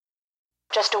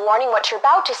Just a warning, what you're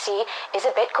about to see is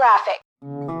a bit graphic.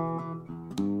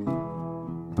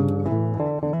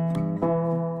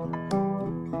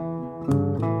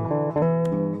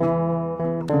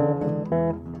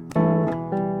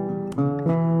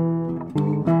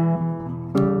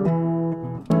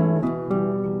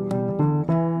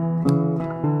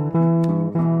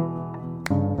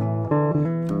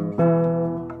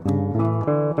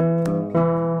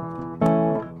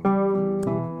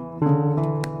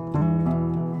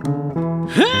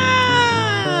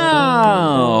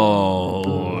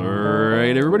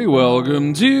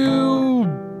 Welcome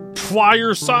to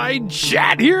Fireside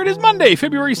Chat. Here it is, Monday,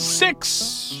 February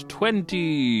 6,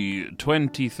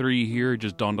 2023 here. It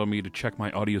just dawned on me to check my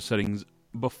audio settings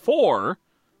before.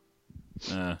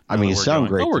 You sound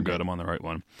great. Oh, we're good. I'm on the right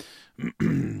one.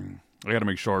 I got to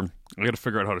make sure. I got to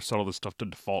figure out how to settle this stuff to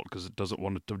default because it doesn't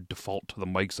want it to default to the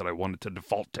mics that I want it to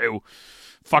default to.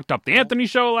 Fucked up the Anthony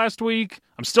show last week.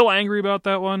 I'm still angry about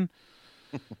that one.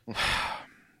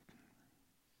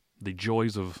 The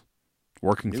joys of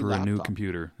working through a new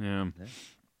computer. Yeah.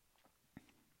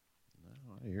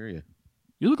 I hear you.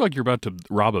 You look like you're about to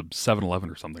rob a 7-Eleven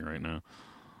or something right now.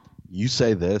 You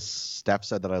say this. Steph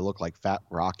said that I look like Fat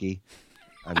Rocky.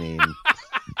 I mean,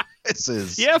 this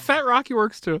is... Yeah, Fat Rocky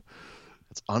works too.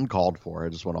 It's uncalled for. I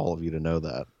just want all of you to know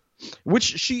that.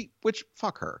 Which,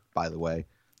 fuck her, by the way.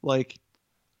 Like,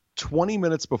 20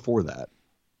 minutes before that,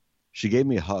 she gave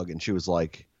me a hug and she was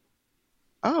like,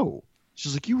 oh...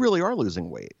 She's like, you really are losing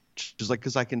weight. She's like,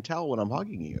 because I can tell when I'm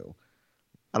hugging you.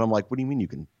 And I'm like, what do you mean you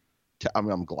can tell? I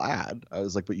mean, I'm glad. I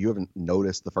was like, but you haven't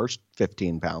noticed the first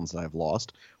 15 pounds that I've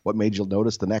lost. What made you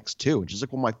notice the next 2? And she's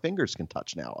like, well, my fingers can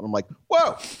touch now. And I'm like,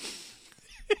 whoa.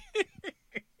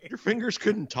 Your fingers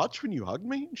couldn't touch when you hugged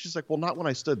me? And she's like, well, not when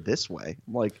I stood this way.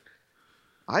 I'm like,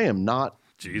 I am not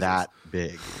that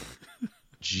big.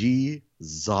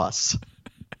 Jesus.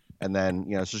 And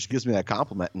then, so she gives me that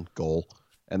compliment and goal.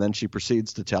 And then she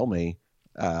proceeds to tell me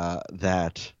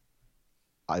that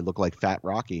I look like Fat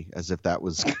Rocky, as if that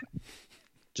was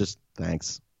just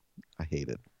thanks. I hate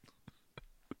it.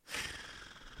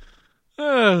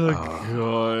 Oh,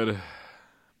 God.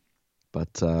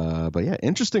 But yeah,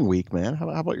 interesting week, man. How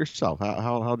about yourself?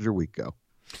 How'd your week go?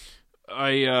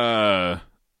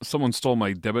 Someone stole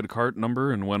my debit card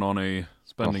number and went on a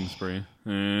spending spree.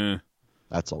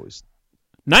 That's always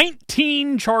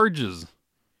 19 charges.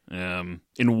 In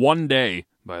one day,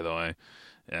 by the way.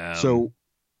 So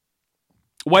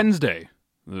Wednesday,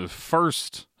 the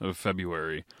 1st of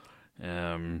February.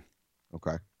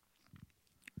 Okay.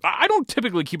 I don't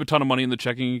typically keep a ton of money in the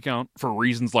checking account for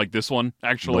reasons like this one,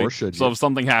 actually. Nor should you. So if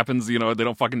something happens, they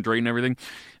don't fucking drain everything.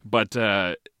 But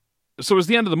so it's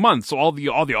the end of the month, so all the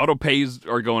auto pays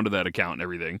are going to that account and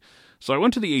everything. So I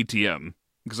went to the ATM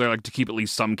because I like to keep at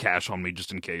least some cash on me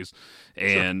just in case.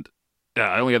 And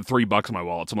I only had $3 in my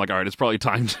wallet, so I'm like, all right, it's probably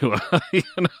time to,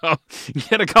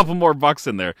 get a couple more bucks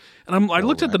in there. And I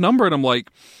looked at the number and I'm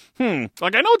like,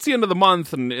 like I know it's the end of the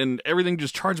month and everything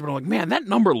just charged, but I'm like, man, that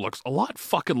number looks a lot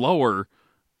fucking lower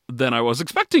than I was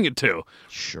expecting it to.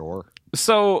 Sure.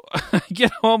 So I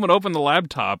get home and open the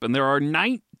laptop, and there are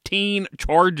 19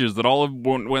 charges that all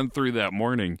went through that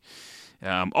morning,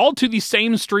 all to the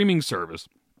same streaming service.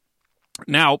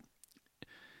 Now,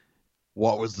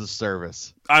 what was the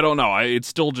service? I don't know. It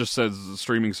still just says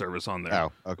streaming service on there.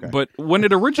 Oh, okay. But when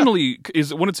it originally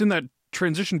when it's in that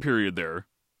transition period there,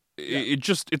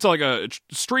 it's like a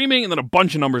streaming and then a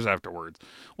bunch of numbers afterwards.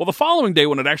 Well, the following day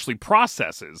when it actually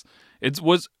processes, it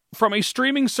was from a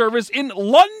streaming service in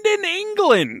London,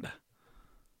 England.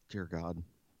 Dear God.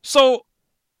 So,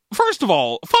 first of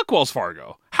all, fuck Wells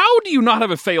Fargo. How do you not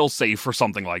have a fail-safe for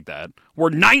something like that,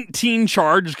 where 19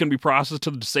 charges can be processed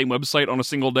to the same website on a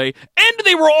single day, and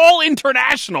they were all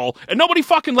international, and nobody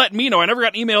fucking let me know. I never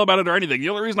got an email about it or anything. The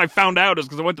only reason I found out is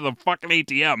because I went to the fucking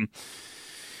ATM.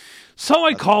 So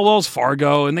I call Wells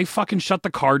Fargo, and they fucking shut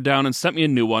the card down and sent me a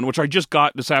new one, which I just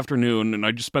got this afternoon, and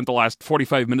I just spent the last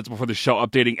 45 minutes before the show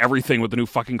updating everything with the new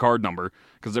fucking card number,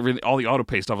 because all the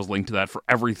auto-pay stuff was linked to that for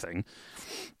everything.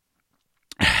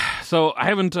 So I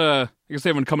guess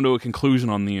they haven't come to a conclusion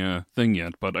on the thing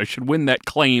yet, but I should win that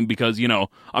claim because,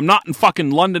 I'm not in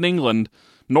fucking London, England,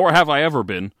 nor have I ever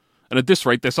been. And at this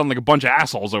rate, they sound like a bunch of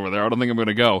assholes over there. I don't think I'm going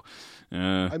to go.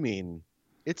 I mean,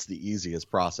 it's the easiest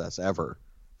process ever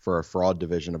for a fraud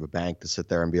division of a bank to sit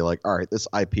there and be like, all right, this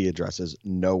IP address is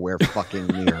nowhere fucking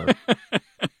near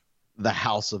the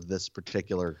house of this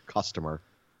particular customer.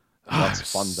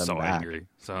 Let's fund them so back. Angry.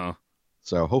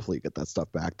 So hopefully you get that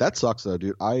stuff back. That sucks though,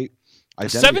 dude.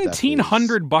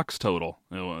 $1,700 total.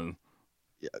 It was.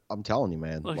 Yeah, I'm telling you,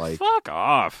 man. Like fuck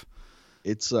off.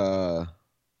 It's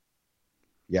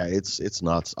Yeah, it's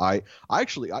nuts.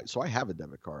 So I have a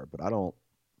debit card, but I don't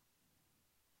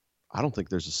think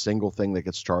there's a single thing that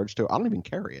gets charged to it. I don't even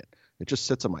carry it. It just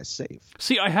sits in my safe.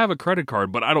 See, I have a credit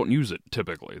card, but I don't use it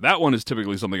typically. That one is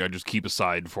typically something I just keep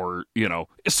aside for,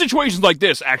 situations like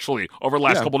this, actually, over the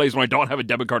last couple of days when I don't have a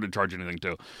debit card to charge anything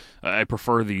to. I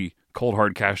prefer the cold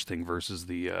hard cash thing versus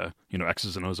the,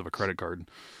 X's and O's of a credit card.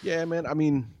 Yeah, man. I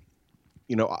mean,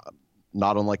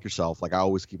 not unlike yourself, like I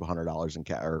always keep $100 in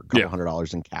cash or a couple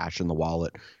 $100 in cash in the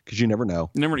wallet because you never know.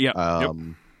 Yep.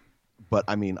 But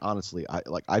I mean, honestly,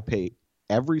 I pay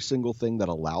every single thing that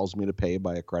allows me to pay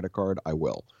by a credit card. I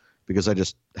will, because I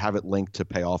just have it linked to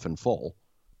pay off in full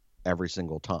every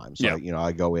single time. So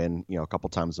I go in, a couple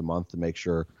times a month to make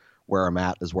sure where I'm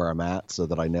at is where I'm at, so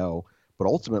that I know. But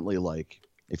ultimately, like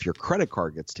if your credit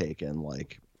card gets taken,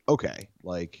 like okay,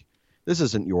 like this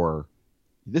isn't your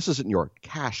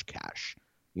cash,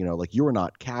 like you are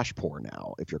not cash poor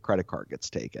now if your credit card gets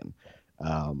taken.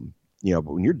 But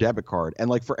when your debit card, and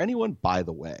like for anyone, by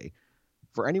the way,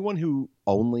 for anyone who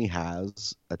only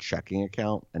has a checking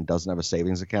account and doesn't have a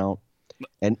savings account,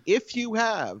 and if you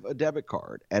have a debit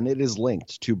card and it is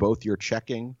linked to both your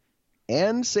checking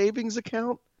and savings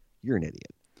account, you're an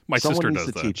idiot. My sister does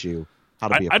to that. Teach you how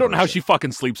to be a I don't know how person. she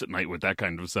fucking sleeps at night with that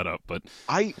kind of setup, but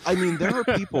I mean, there are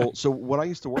people. So when I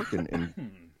used to work in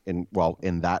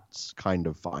that kind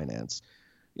of finance,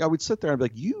 I would sit there and be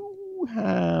like, you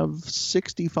have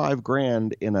 65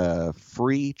 grand in a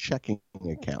free checking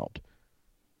account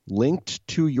linked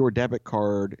to your debit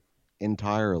card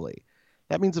entirely.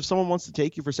 That means if someone wants to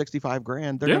take you for 65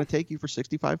 grand, they're going to take you for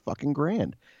 65 fucking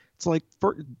grand. It's like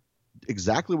for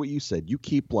exactly what you said. You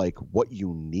keep like what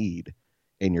you need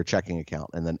in your checking account,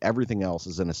 and then everything else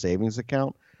is in a savings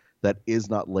account that is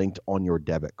not linked on your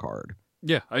debit card.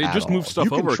 Yeah, I just moved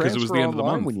stuff over because it was the end of the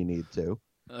month. When you need to.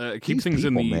 Keep things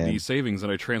in the savings,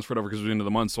 and I transferred over because it was the end of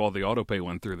the month, so all the auto pay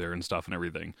went through there and stuff and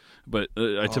everything. But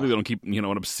I typically don't keep an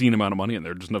obscene amount of money in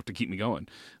there, just enough to keep me going.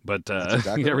 But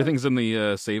exactly everything's in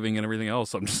the saving and everything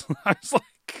else. I was like,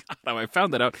 God, I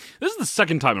found that out. This is the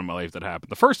second time in my life that happened.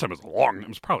 The first time was long. It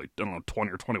was probably, I don't know,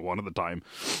 20 or 21 at the time.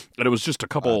 And it was just a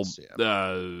couple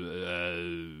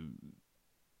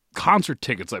concert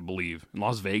tickets, I believe, in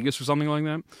Las Vegas or something like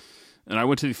that. And I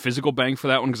went to the physical bank for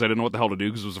that one because I didn't know what the hell to do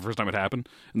because it was the first time it happened.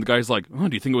 And the guy's like, "Oh,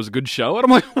 do you think it was a good show?" And I'm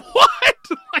like, "What?"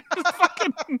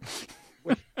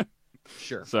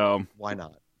 Sure. So why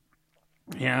not?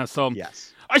 Yeah. So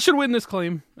yes, I should win this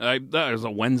claim. That was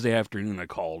a Wednesday afternoon I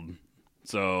called,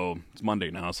 so it's Monday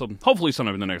now. So hopefully,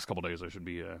 sometime in the next couple days, I should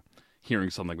be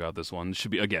hearing something about this one. It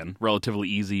should be again relatively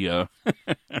easy,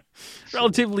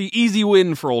 relatively easy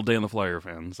win for old Dan the Flyer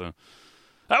fan. So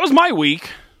that was my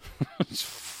week.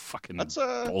 Fucking that's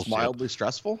bullshit. Mildly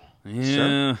stressful.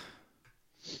 Yeah.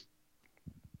 Sure.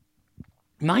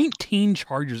 19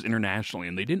 charges internationally,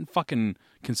 and they didn't fucking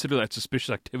consider that suspicious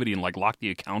activity and like lock the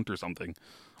account or something,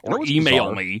 or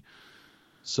email me.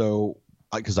 So,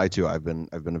 because I've been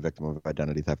a victim of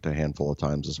identity theft a handful of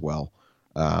times as well.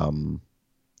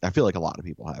 I feel like a lot of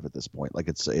people have at this point. Like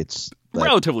it's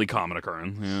relatively common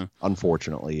occurrence. Yeah.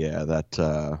 Unfortunately, yeah.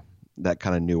 That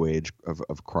kind of new age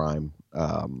of crime.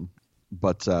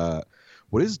 But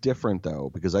what is different though,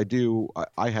 because I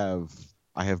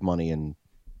have money in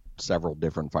several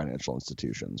different financial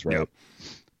institutions, right? Yep.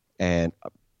 And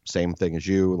same thing as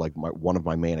you, like one of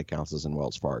my main accounts is in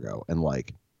Wells Fargo, and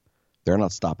like they're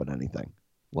not stopping anything.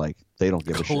 Like they don't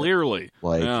give a shit. Clearly.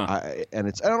 Like I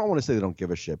don't want to say they don't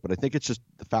give a shit, but I think it's just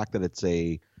the fact that it's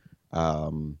it's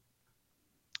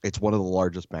one of the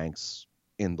largest banks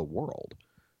in the world.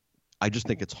 I just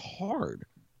think it's hard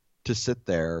to sit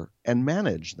there and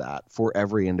manage that for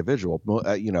every individual,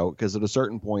 because at a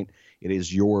certain point it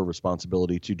is your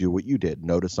responsibility to do what you did.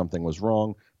 Notice something was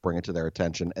wrong, bring it to their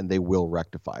attention, and they will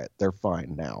rectify it. They're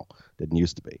fine now. Didn't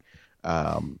used to be.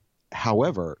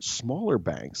 However, smaller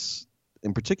banks,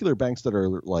 in particular banks that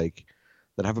are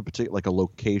that have a particular, like a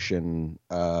location,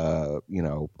 of,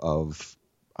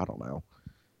 I don't know,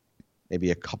 maybe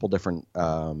a couple different,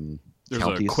 there's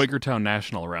counties. A Quakertown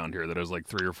National around here that has like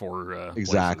 3 or 4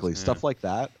 exactly places. Stuff like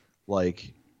that.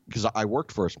 Like, because I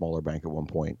worked for a smaller bank at one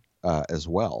point as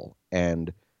well,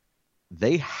 and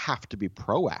they have to be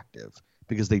proactive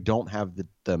because they don't have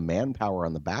the manpower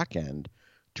on the back end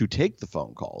to take the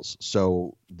phone calls.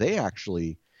 So they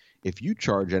actually, if you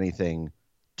charge anything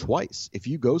twice, if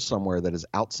you go somewhere that is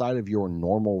outside of your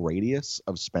normal radius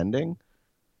of spending,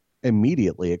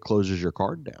 immediately it closes your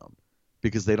card down,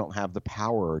 because they don't have the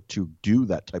power to do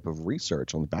that type of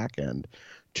research on the back end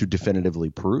to definitively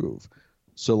prove.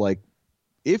 So, like,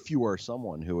 if you are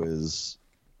someone who has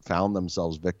found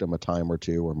themselves victim a time or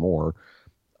two or more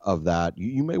of that,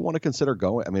 you may want to consider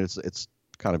going. I mean, it's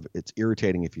kind of it's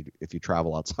irritating if you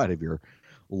travel outside of your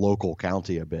local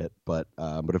county a bit, but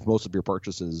if most of your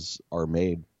purchases are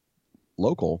made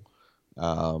local,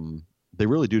 they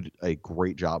really do a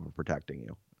great job of protecting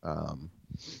you.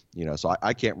 So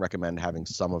I can't recommend having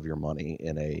some of your money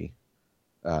in a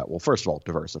well, first of all,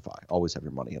 diversify. Always have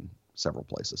your money in several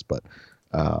places, but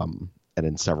and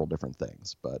in several different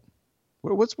things. But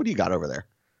what do you got over there?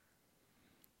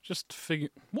 Just figure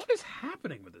what is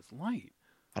happening with this light.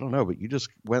 I don't know, but you just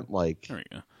went like There we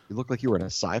go. You look like you were in a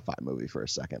sci-fi movie for a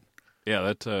second.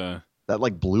 Yeah, that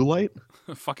like blue light.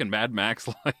 fucking Mad Max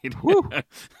light. Woo.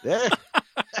 Yeah.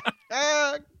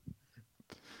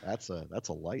 That's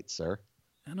a light, sir.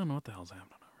 I don't know what the hell's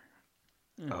happening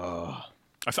over here.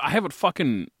 I have it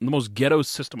fucking the most ghetto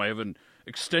system. I have an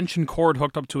extension cord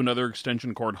hooked up to another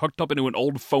extension cord, hooked up into an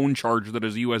old phone charger that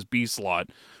has a USB slot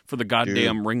for the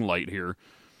goddamn ring light here.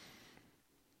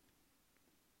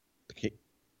 Okay.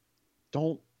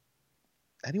 Don't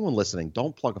anyone listening,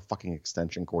 don't plug a fucking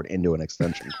extension cord into an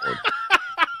extension cord.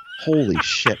 Holy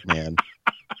shit, man.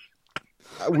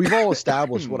 We've all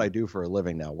established what I do for a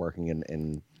living now, working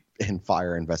in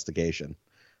fire investigation.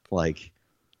 Like,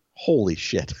 holy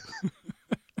shit.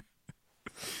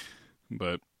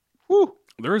 But Whew.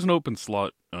 there is an open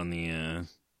slot on the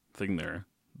thing there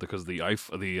because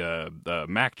the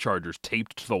Mac charger's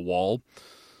taped to the wall.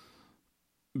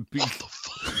 What the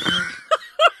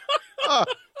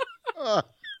fuck?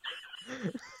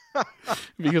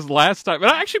 Because last time, but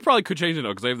I actually probably could change it now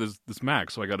because I have this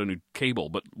Mac, so I got a new cable.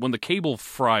 But when the cable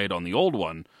fried on the old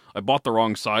one, I bought the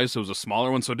wrong size, so it was a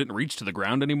smaller one, so it didn't reach to the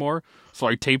ground anymore. So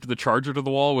I taped the charger to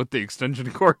the wall with the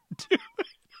extension cord too.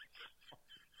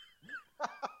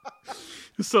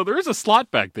 So there is a slot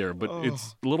back there, but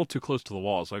it's a little too close to the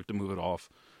wall, so I have to move it off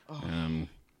and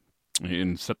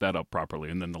set that up properly,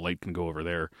 and then the light can go over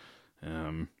there.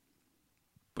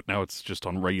 But now it's just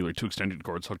on regular 2 extension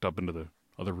cords hooked up into the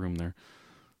other room there.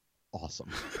 Awesome.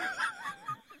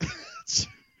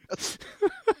 That's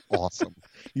awesome.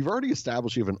 You've already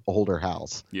established you have an older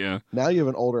house. Yeah. Now you have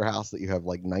an older house that you have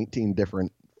like 19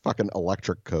 different fucking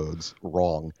electric codes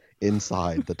wrong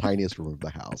inside the tiniest room of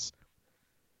the house.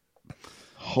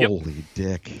 Holy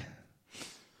dick.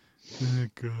 Oh,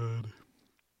 God.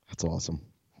 That's awesome.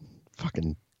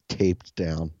 Fucking taped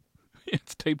down.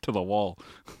 It's taped to the wall.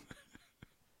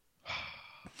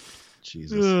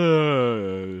 Jesus.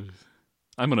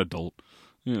 I'm an adult,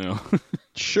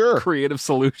 Sure. Creative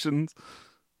solutions.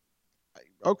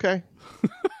 Okay.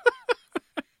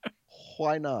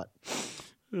 Why not?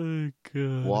 Oh,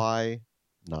 God. Why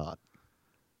not?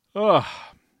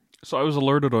 So I was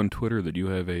alerted on Twitter that you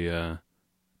have a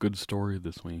good story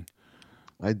this week.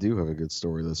 I do have a good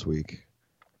story this week.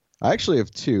 I actually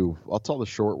have 2. I'll tell the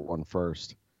short one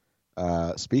first.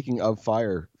 Speaking of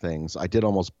fire things, I did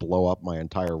almost blow up my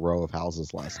entire row of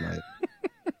houses last night.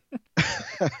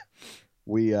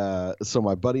 So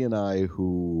my buddy and I,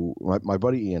 my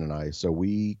buddy Ian and I, so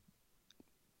we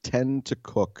tend to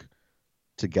cook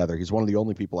together. He's one of the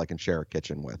only people I can share a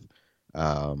kitchen with.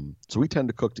 So we tend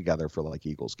to cook together for like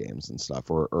Eagles games and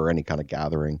stuff, or any kind of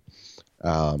gathering.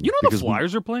 The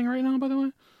Flyers are playing right now, by the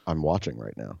way? I'm watching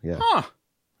right now. Yeah. Huh.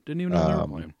 Didn't even know they were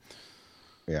playing.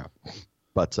 Yeah.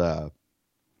 But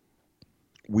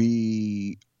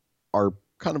we are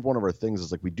kind of one of our things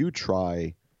is like we do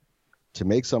try to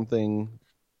make something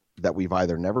that we've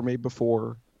either never made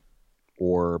before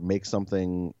or make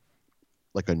something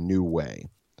like a new way.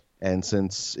 And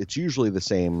since it's usually the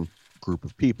same group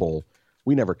of people,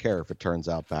 we never care if it turns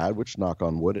out bad, which, knock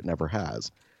on wood, it never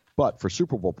has. But for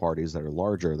Super Bowl parties that are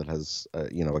larger, that has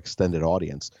extended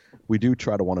audience, we do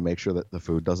try to want to make sure that the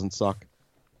food doesn't suck.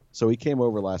 So he came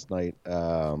over last night,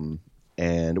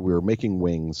 and we were making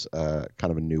wings kind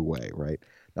of a new way, right?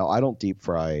 Now, I don't deep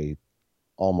fry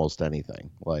almost anything.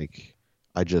 Like,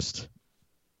 I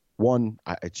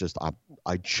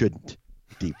shouldn't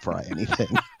deep fry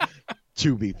anything,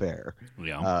 to be fair.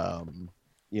 Yeah.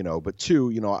 But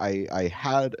 2, I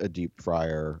had a deep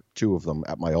fryer, 2 of them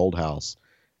at my old house,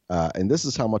 and this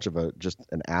is how much of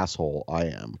an asshole I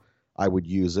am. I would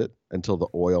use it until the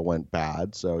oil went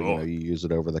bad. So, you use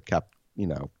it over the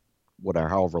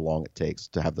however long it takes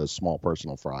to have those small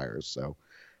personal fryers. So,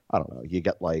 I don't know, you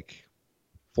get like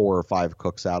 4 or 5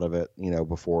 cooks out of it,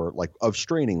 before, like, of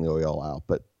straining the oil out,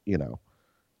 but,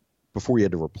 before you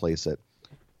had to replace it.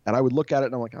 And I would look at it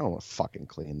and I'm like, I don't want to fucking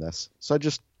clean this. So I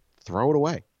just throw it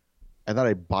away. And then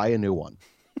I buy a new one.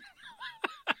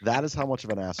 That is how much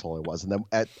of an asshole I was. And then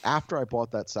after I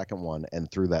bought that second one and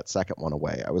threw that second one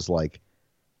away, I was like,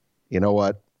 you know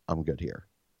what? I'm good here.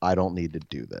 I don't need to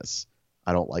do this.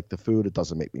 I don't like the food. It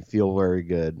doesn't make me feel very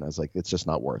good. And I was like, it's just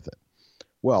not worth it.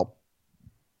 Well,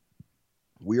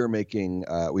 we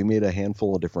made a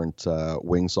handful of different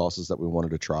wing sauces that we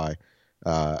wanted to try.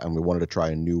 And we wanted to try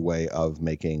a new way of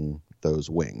making those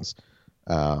wings.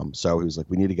 So he was like,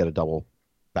 we need to get a double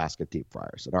basket deep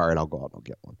fryer. I said, all right, I'll go out and I'll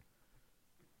get one.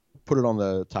 Put it on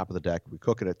the top of the deck. We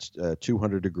cook it at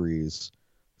 200 degrees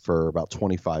for about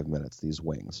 25 minutes, these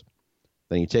wings.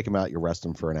 Then you take them out, you rest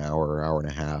them for an hour, hour and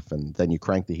a half, and then you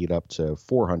crank the heat up to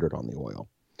 400 on the oil.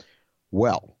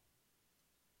 Well,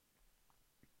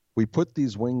 we put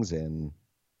these wings in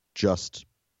just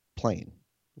plain,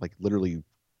 like literally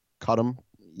cut them.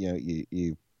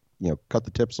 You cut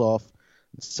the tips off,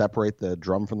 separate the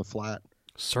drum from the flat.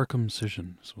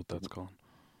 Circumcision is what that's called.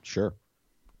 Sure,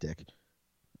 dick.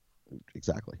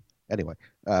 Exactly. Anyway,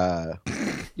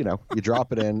 you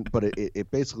drop it in, but it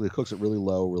basically cooks it really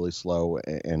low, really slow,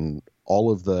 and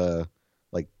all of the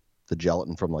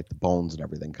gelatin from like the bones and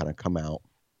everything kind of come out,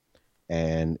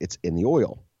 and it's in the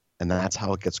oil, and that's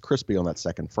how it gets crispy on that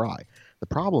second fry. The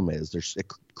problem is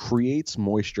it creates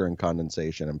moisture and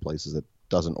condensation in places it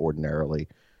doesn't ordinarily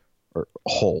or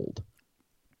hold.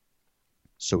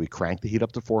 So we crank the heat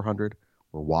up to 400.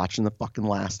 We're watching the fucking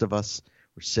Last of Us.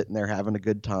 We're sitting there having a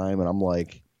good time, and I'm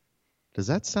like, does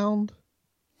that sound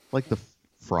like the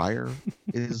fryer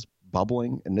is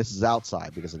bubbling? And this is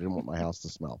outside because I didn't want my house to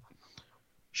smell.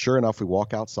 Sure enough, we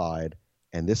walk outside,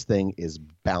 and this thing is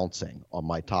bouncing on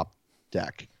my top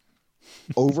deck,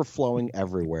 overflowing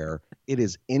everywhere. It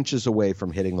is inches away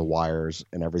from hitting the wires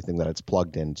and everything that it's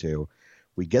plugged into.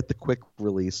 We get the quick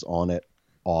release on it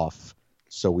off,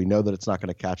 so we know that it's not going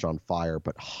to catch on fire,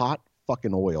 but hot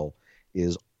fucking oil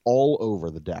is all over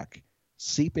the deck,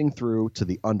 seeping through to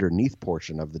the underneath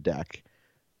portion of the deck,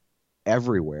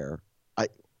 everywhere.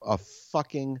 A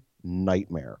fucking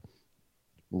nightmare.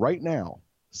 Right now,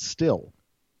 still,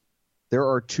 there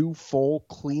are 2 full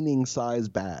cleaning size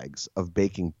bags of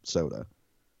baking soda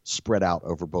spread out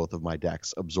over both of my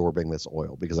decks, absorbing this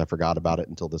oil because I forgot about it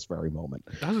until this very moment.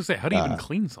 I was going to say, how do you even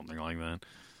clean something like that?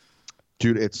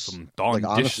 Dude, it's some darn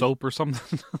dish soap or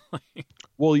something.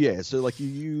 Well, yeah. So like you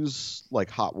use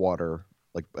like hot water,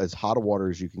 like as hot of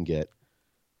water as you can get,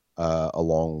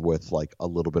 along with like a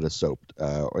little bit of soap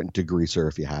or degreaser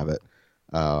if you have it,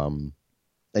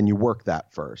 and you work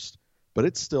that first. But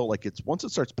it's still like once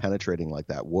it starts penetrating like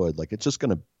that wood, like it's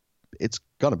gonna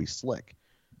be slick.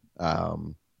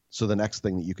 So the next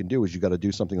thing that you can do is you got to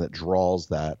do something that draws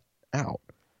that out,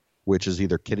 which is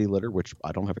either kitty litter, which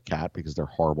I don't have a cat because they're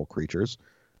horrible creatures,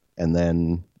 and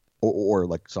then or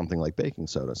like something like baking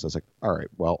soda. So it's like, all right,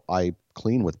 well, I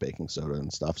clean with baking soda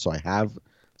and stuff, so I have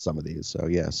some of these. So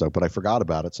yeah, but I forgot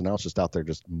about it, so now it's just out there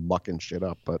just mucking shit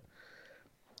up, but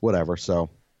whatever. So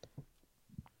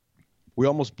we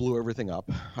almost blew everything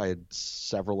up. I had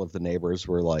several of the neighbors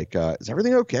were like, is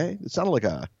everything okay? It sounded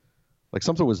like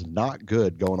something was not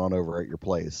good going on over at your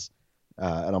place.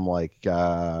 And I'm like,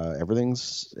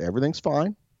 everything's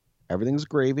fine. Everything's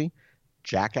gravy.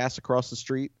 Jackass across the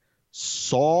street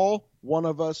saw one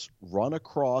of us run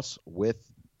across with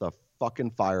the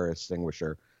fucking fire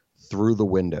extinguisher through the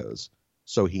windows.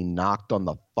 So he knocked on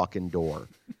the fucking door.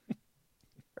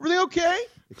 Everything okay?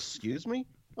 Excuse me?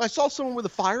 I saw someone with a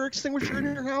fire extinguisher in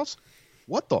your house.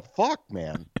 What the fuck,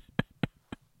 man?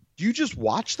 Do you just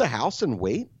watch the house and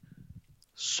wait?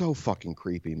 So fucking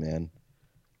creepy, man.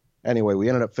 Anyway, we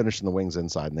ended up finishing the wings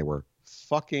inside, and they were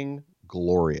fucking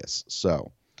glorious.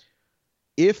 So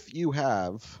if you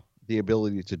have the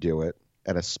ability to do it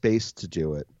and a space to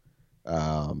do it,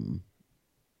 I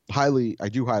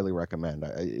do highly recommend.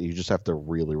 You just have to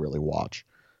really, really watch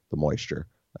the moisture,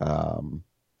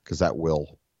 because that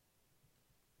will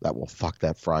fuck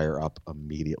that fryer up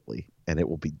immediately, and it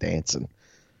will be dancing.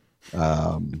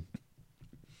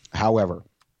 However,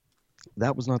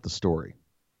 that was not the story.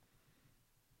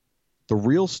 The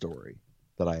real story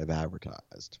that I have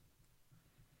advertised,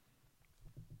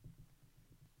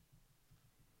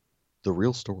 the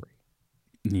real story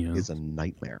is a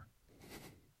nightmare.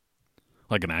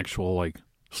 Like an actual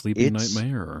sleeping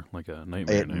nightmare, or like a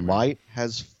nightmare? It might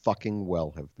has fucking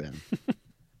well have been.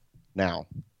 Now,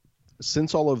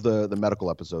 since all of the medical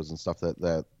episodes and stuff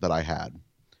that I had,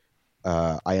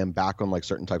 I am back on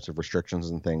certain types of restrictions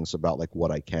and things about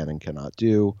what I can and cannot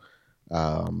do.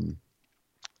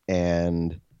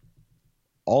 And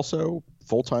also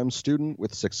full-time student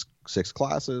with six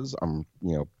classes. I'm,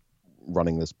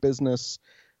 running this business,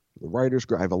 the writer's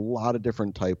group. I have a lot of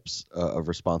different types of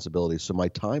responsibilities. So my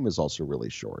time is also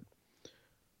really short.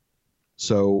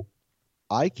 So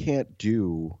I can't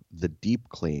do the deep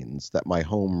cleans that my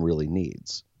home really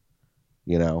needs.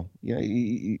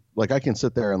 Like I can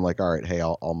sit there and like, all right, hey,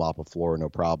 I'll mop a floor, no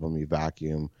problem. You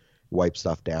vacuum, wipe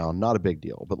stuff down, not a big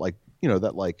deal. But like,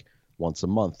 that like once a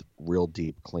month, real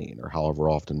deep clean, or however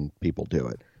often people do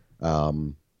it.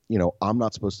 I'm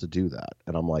not supposed to do that.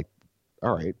 And I'm like,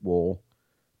 all right, well,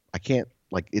 I can't,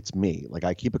 like, it's me. Like,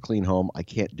 I keep a clean home. I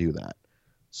can't do that.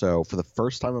 So for the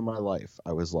first time in my life,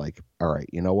 I was like, all right,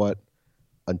 you know what?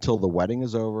 Until the wedding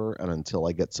is over and until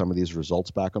I get some of these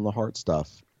results back on the heart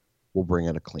stuff, we'll bring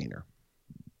in a cleaner.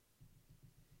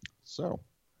 So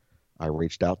I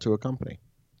reached out to a company.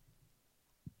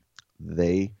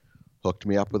 They hooked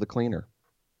me up with a cleaner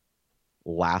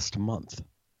last month.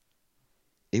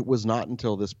 It was not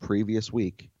until this previous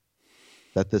week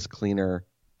that this cleaner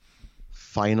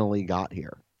finally got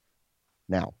here.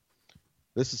 Now,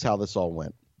 this is how this all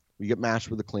went. You get matched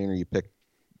with a cleaner, you pick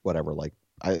whatever, like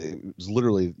it was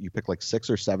literally, you pick like 6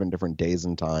 or 7 different days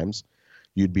and times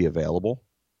you'd be available,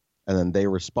 and then they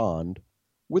respond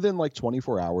within like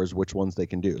 24 hours which ones they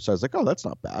can do. So I was like, oh, that's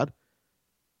not bad.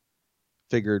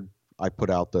 Figured I put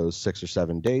out those 6 or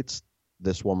 7 dates.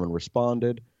 This woman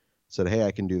responded, said, hey,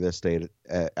 I can do this date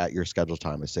at your scheduled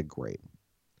time. I said, great.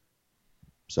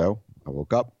 So I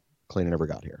woke up, cleaner never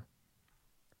got here.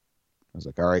 I was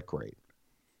like, all right, great.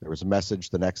 There was a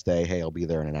message the next day, hey, I'll be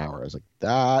there in an hour. I was like,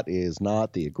 that is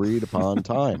not the agreed upon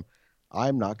time.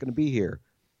 I'm not going to be here.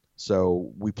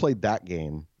 So we played that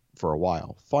game for a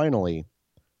while. Finally,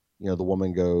 the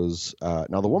woman goes,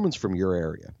 now the woman's from your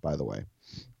area, by the way.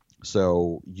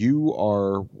 So you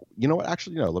are, what?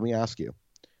 Actually, no, let me ask you.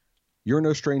 You're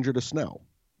no stranger to snow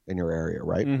in your area,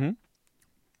 right? Mm-hmm.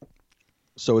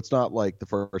 So it's not like the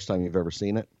first time you've ever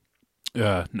seen it?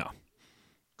 No.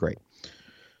 Great.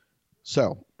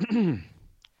 So,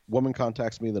 woman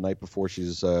contacts me the night before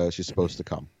she's supposed to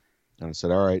come. And I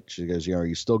said, all right. She goes, are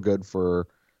you still good for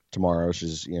tomorrow? She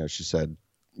said,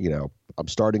 I'm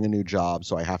starting a new job,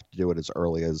 so I have to do it as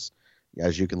early as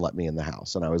you can let me in the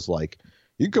house. And I was like,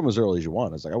 you can come as early as you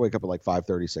want. I was like, I wake up at like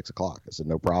 5:30, 6 o'clock. I said,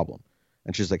 no problem.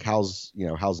 And she's like, how's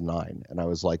 9? And I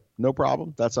was like, no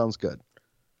problem. That sounds good.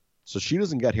 So she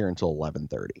doesn't get here until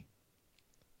 11:30.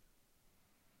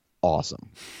 Awesome.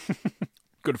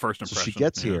 Good first impression. So she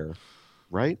gets here,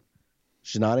 right?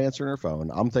 She's not answering her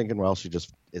phone. I'm thinking, well, she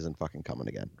just isn't fucking coming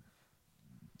again.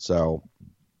 So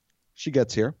she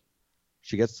gets here.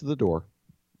 She gets to the door.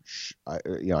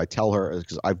 I tell her,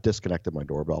 because I've disconnected my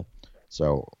doorbell,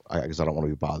 so because I don't want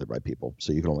to be bothered by people.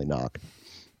 So you can only knock.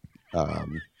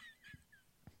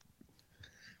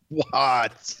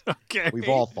 What? Okay. We've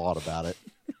all thought about it.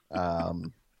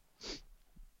 Oh,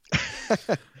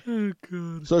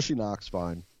 God. So she knocks,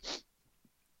 fine.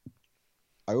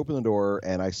 I open the door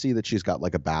and I see that she's got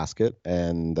like a basket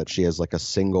and that she has like a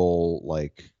single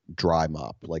like dry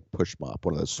mop, like push mop,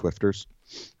 one of those Swifters.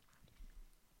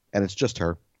 And it's just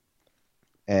her.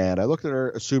 And I looked at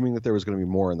her assuming that there was going to be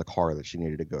more in the car that she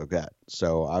needed to go get.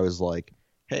 So I was like,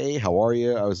 hey, how are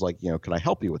you? I was like, can I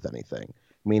help you with anything?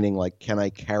 Meaning like, can I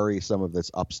carry some of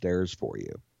this upstairs for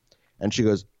you? And she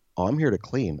goes, oh, I'm here to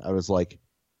clean. I was like,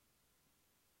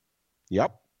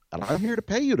 yep. And I'm here to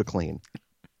pay you to clean.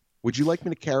 Would you like me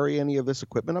to carry any of this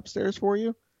equipment upstairs for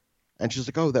you? And she's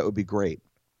like, oh, that would be great.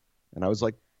 And I was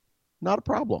like, not a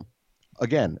problem.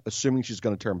 Again, assuming she's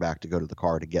going to turn back to go to the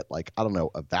car to get like, I don't know,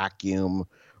 a vacuum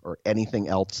or anything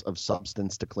else of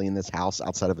substance to clean this house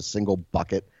outside of a single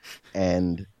bucket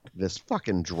and this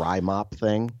fucking dry mop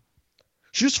thing.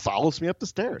 She just follows me up the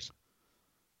stairs.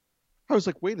 I was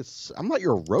like, wait, I'm not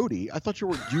your roadie. I thought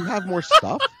do you have more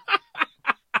stuff?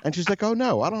 And she's like, oh,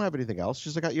 no, I don't have anything else.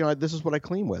 She's like, this is what I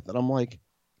clean with. And I'm like,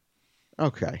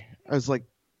 okay. I was like,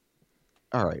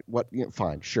 all right, what?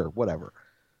 Fine, sure, whatever.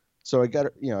 So I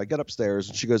get upstairs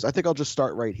and she goes, I think I'll just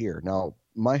start right here. Now,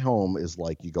 my home is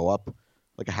like you go up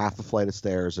like a half a flight of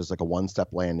stairs. There's like a 1-step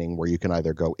landing where you can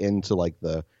either go into like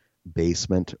the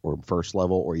basement or first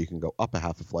level, or you can go up a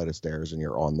half a flight of stairs and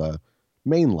you're on the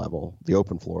main level, the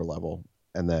open floor level.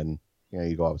 And then,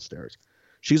 you go upstairs.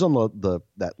 She's on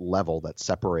that level that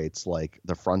separates like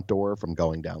the front door from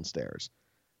going downstairs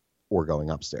or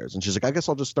going upstairs. And she's like, I guess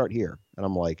I'll just start here. And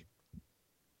I'm like,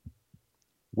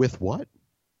 with what?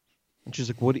 And she's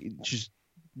like,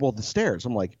 well, the stairs.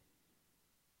 I'm like,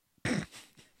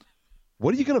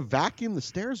 what are you going to vacuum the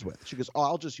stairs with? She goes, oh,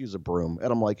 I'll just use a broom.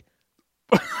 And I'm like,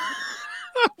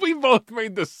 we both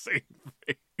made the same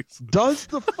face. Does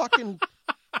the fucking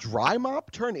dry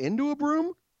mop turn into a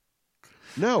broom?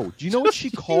 No. Do you know what she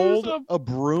called a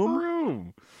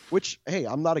broom? Which, hey,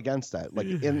 I'm not against that.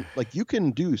 Like you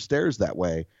can do stairs that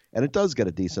way, and it does get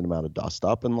a decent amount of dust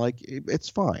up, and like it's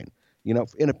fine, in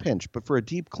a pinch. But for a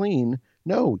deep clean,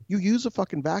 no, you use a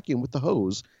fucking vacuum with the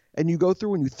hose And you go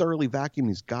through and you thoroughly vacuum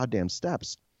these goddamn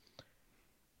steps.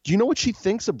 Do you know what she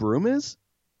thinks a broom is?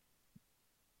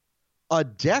 A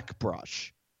deck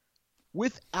brush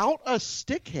without a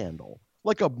stick handle,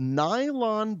 like a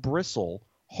nylon bristle,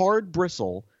 hard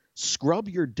bristle, scrub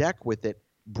your deck with it,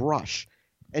 brush.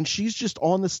 And she's just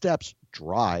on the steps,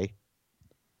 dry,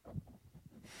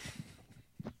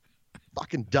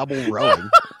 fucking double rowing.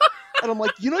 And I'm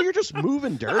like, you're just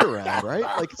moving dirt around, right?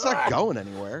 Like, it's not going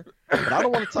anywhere. But I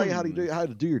don't want to tell you how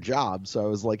to do your job. So I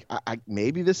was like,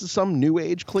 maybe this is some new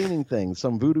age cleaning thing,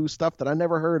 some voodoo stuff that I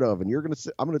never heard of. And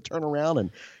I'm gonna turn around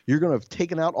and you're gonna have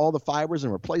taken out all the fibers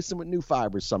and replace them with new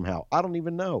fibers somehow. I don't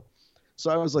even know. So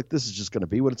I was like, this is just gonna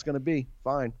be what it's gonna be.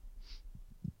 Fine.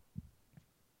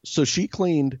 So she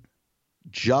cleaned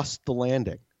just the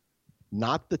landing,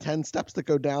 not the 10 steps that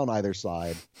go down either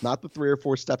side, not the 3 or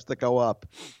 4 steps that go up.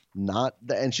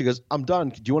 And she goes, I'm done.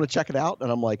 Do you want to check it out? And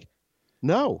I'm like,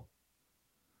 no,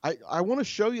 I want to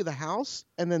show you the house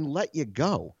and then let you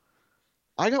go.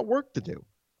 I got work to do.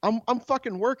 I'm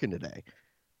fucking working today.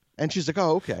 And she's like,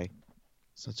 oh, okay.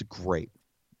 So that's great.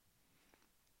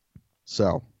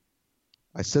 So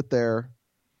I sit there.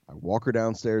 I walk her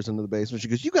downstairs into the basement. She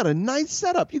goes, you got a nice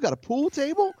setup. You got a pool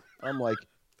table? I'm like,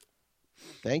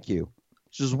 thank you.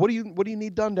 She says, what do you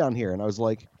need done down here? And I was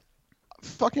like,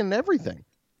 fucking everything.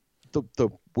 The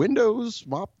windows,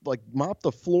 mop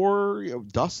the floor,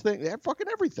 dust thing, fucking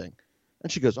everything. And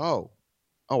she goes, oh,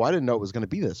 I didn't know it was going to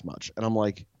be this much. And I'm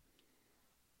like,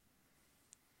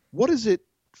 what does it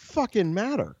fucking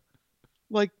matter?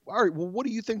 Like, all right, well, what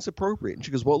do you think's appropriate? And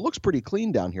she goes, well, it looks pretty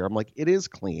clean down here. I'm like, it is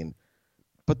clean,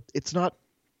 but it's not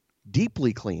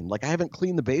deeply clean. Like, I haven't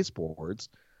cleaned the baseboards.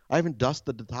 I haven't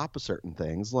dusted the top of certain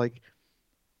things. Like,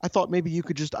 I thought maybe you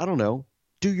could just, I don't know,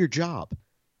 do your job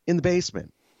in the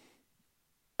basement.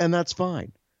 And that's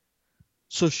fine.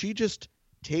 So she just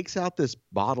takes out this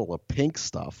bottle of pink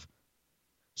stuff,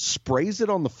 sprays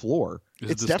it on the floor.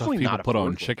 It's definitely stuff people not put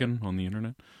on chicken on the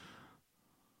internet.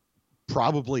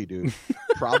 Probably, dude.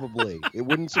 Probably. It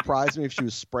wouldn't surprise me if she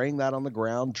was spraying that on the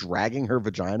ground, dragging her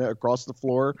vagina across the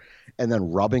floor, and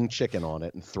then rubbing chicken on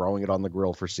it and throwing it on the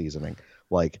grill for seasoning.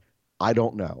 Like, I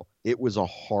don't know. It was a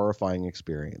horrifying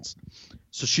experience.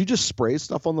 So she just sprays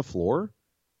stuff on the floor.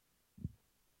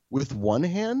 With one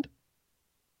hand,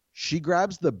 she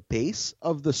grabs the base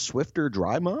of the Swiffer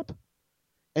dry mop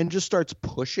and just starts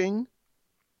pushing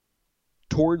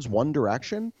towards one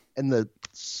direction, and the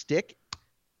stick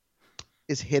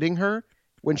is hitting her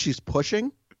when she's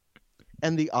pushing.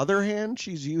 And the other hand,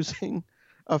 she's using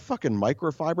a fucking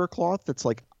microfiber cloth that's,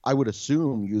 like, I would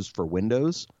assume used for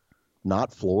windows,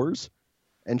 not floors.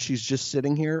 And she's just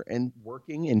sitting here and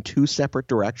working in 2 separate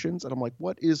directions. And I'm like,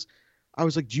 I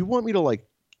was like, do you want me to, like,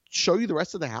 show you the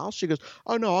rest of the house? She goes,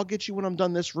 oh no, I'll get you when I'm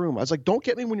done this room. I was like, don't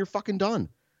get me when you're fucking done.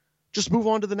 Just move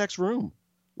on to the next room.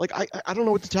 Like, I don't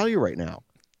know what to tell you right now.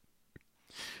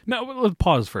 Now, let's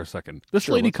pause for a second. This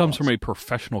lady comes from a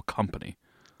professional company.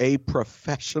 A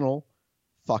professional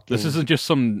fucking... This isn't just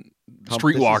some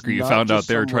streetwalker you found out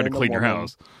there trying to clean your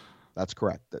house. That's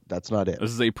correct. That's not it.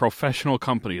 This is a professional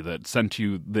company that sent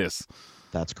you this.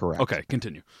 That's correct. Okay,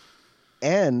 continue.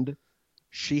 And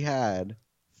she had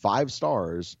 5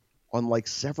 stars on like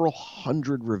several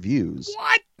hundred reviews.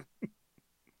 What?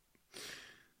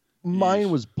 Mine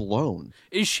was blown.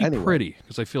 Is she pretty?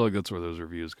 Because I feel like that's where those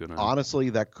reviews go down. Honestly,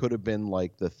 that could have been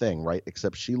like the thing, right?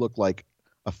 Except she looked like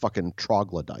a fucking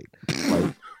troglodyte.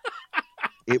 Like,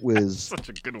 it was such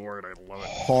a good word. I love it.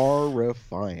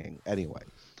 Horrifying. Anyway,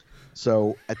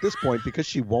 so at this point, because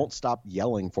she won't stop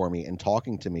yelling for me and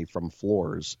talking to me from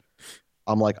floors,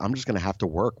 I'm like, I'm just gonna have to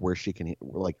work where she can,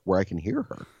 like, where I can hear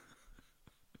her.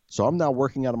 So I'm now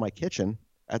working out of my kitchen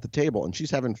at the table, and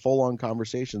she's having full-on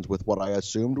conversations with what I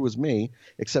assumed was me,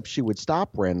 except she would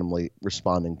stop randomly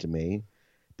responding to me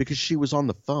because she was on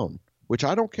the phone, which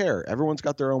I don't care. Everyone's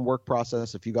got their own work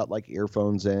process. If you got like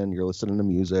earphones in, you're listening to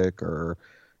music, or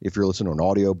if you're listening to an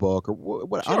audiobook or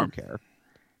what, sure. I don't care.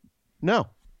 No,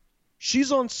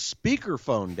 she's on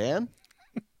speakerphone, Dan.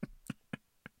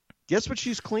 Guess what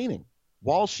she's cleaning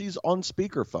while she's on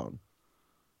speakerphone?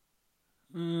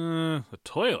 The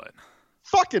toilet.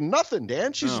 Fucking nothing,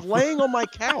 Dan. She's laying on my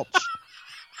couch.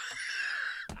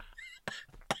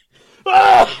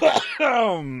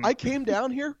 I came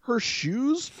down here. Her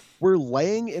shoes were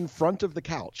laying in front of the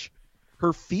couch.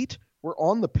 Her feet were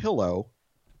on the pillow,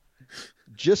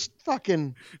 just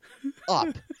fucking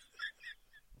up.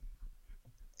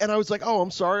 And I was like, oh,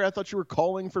 I'm sorry. I thought you were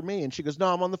calling for me. And she goes,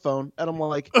 no, I'm on the phone. And I'm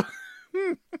like,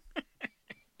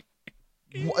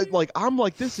 I'm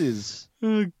like, this is...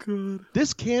 Oh, God.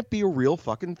 This can't be a real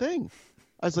fucking thing.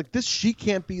 I was like, she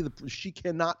cannot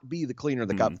be the cleaner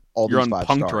that got all You're these 5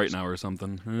 stars. You're unpunked right now or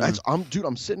something.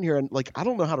 I'm sitting here and like I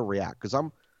don't know how to react because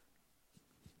I'm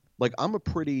a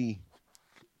pretty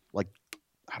like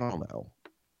I don't know.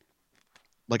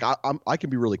 Like I can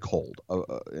be really cold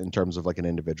in terms of like an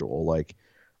individual. Like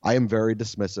I am very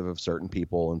dismissive of certain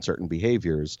people and certain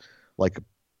behaviors. Like,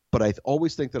 but I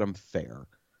always think that I'm fair.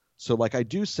 So like I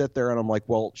do sit there and I'm like,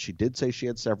 well, she did say she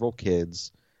had several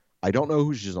kids. I don't know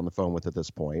who she's on the phone with at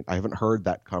this point. I haven't heard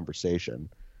that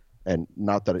conversation, and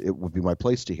not that it would be my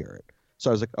place to hear it. So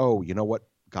I was like, oh, you know what?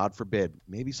 God forbid,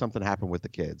 maybe something happened with the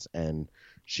kids, and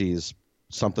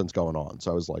something's going on. So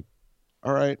I was like,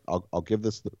 all right, I'll give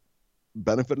this the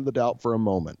benefit of the doubt for a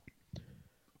moment.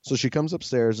 So she comes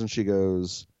upstairs and she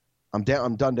goes, I'm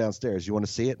done downstairs. You want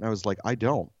to see it? And I was like, I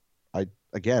don't.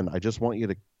 I just want you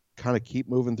to kind of keep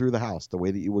moving through the house the way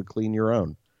that you would clean your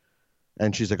own.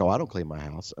 And she's like, oh, I don't clean my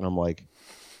house. And I'm like,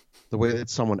 the way that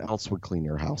someone else would clean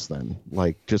your house then?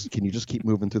 Like, can you just keep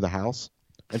moving through the house?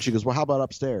 And she goes, well, how about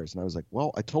upstairs? And I was like,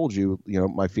 well, I told you,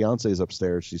 my fiance is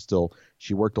upstairs.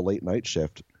 She worked a late night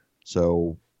shift.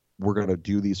 So we're going to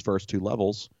do these first 2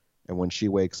 levels. And when she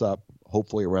wakes up,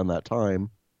 hopefully around that time,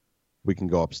 we can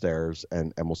go upstairs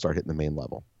and we'll start hitting the main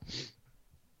level.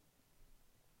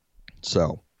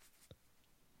 So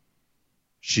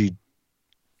she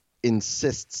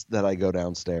insists that I go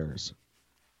downstairs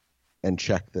and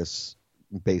check this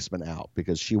basement out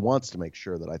because she wants to make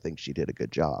sure that I think she did a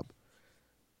good job.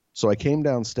 So I came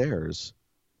downstairs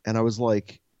and I was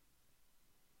like,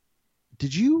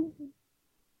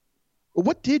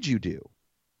 what did you do?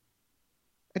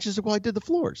 And she said, well, I did the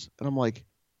floors. And I'm like,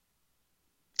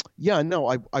 yeah, no,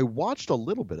 I watched a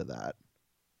little bit of that.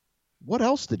 What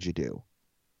else did you do?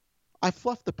 I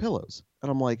fluffed the pillows.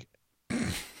 And I'm like,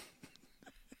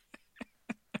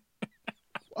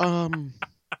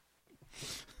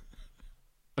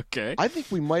 okay. I think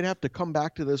we might have to come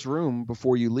back to this room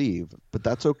before you leave, but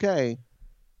that's okay.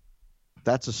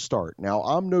 That's a start. Now,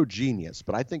 I'm no genius,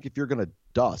 but I think if you're going to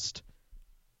dust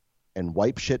and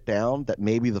wipe shit down, that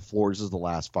maybe the floors is the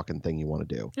last fucking thing you want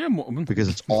to do. Yeah, because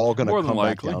it's all going to come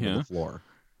likely, back down to the floor.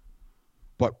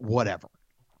 But whatever.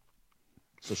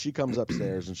 So she comes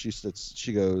upstairs and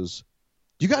she goes,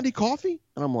 you got any coffee?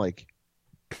 And I'm like,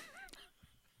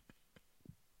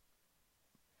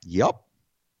 yep.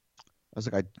 I was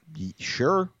like,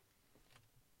 sure.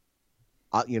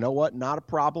 You know what? Not a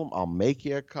problem. I'll make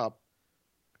you a cup.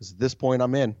 Because at this point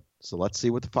I'm in. So let's see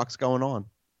what the fuck's going on.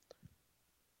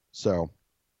 So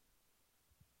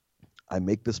I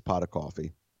make this pot of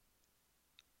coffee.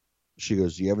 She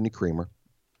goes, do you have any creamer?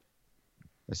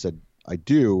 I said, I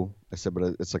do. I said,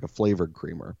 but it's like a flavored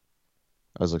creamer.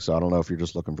 I was like, so I don't know if you're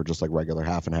just looking for just like regular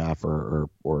half and half or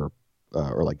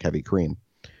like heavy cream.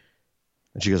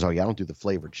 And she goes, oh yeah, I don't do the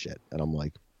flavored shit. And I'm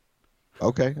like,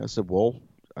 okay. I said, well,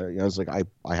 I was like,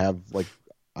 I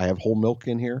have whole milk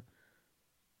in here.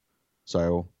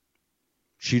 So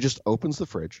she just opens the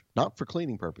fridge, not for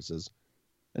cleaning purposes.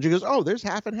 And she goes, oh, there's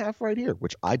half and half right here,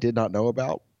 which I did not know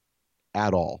about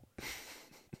at all.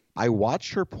 I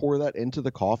watched her pour that into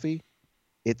the coffee.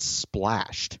 It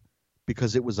splashed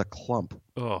because it was a clump.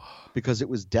 Oh. Because it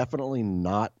was definitely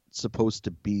not supposed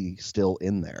to be still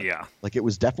in there. Yeah. Like it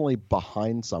was definitely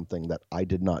behind something that I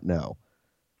did not know.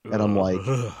 And I'm like,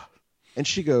 and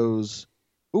she goes,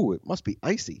 ooh, it must be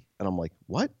icy. And I'm like,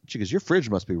 what? She goes, your fridge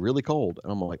must be really cold.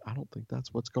 And I'm like, I don't think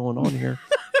that's what's going on here.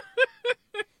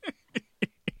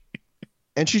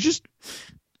 And she just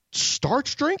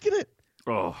starts drinking it.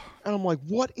 Oh. And I'm like,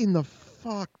 what in the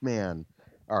fuck, man?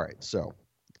 All right, so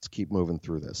let's keep moving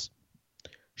through this.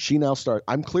 She now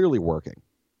I'm clearly working.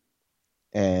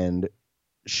 And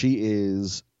she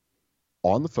is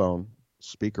on the phone,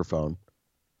 speakerphone,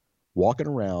 walking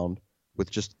around with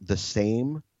just the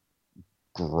same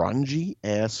grungy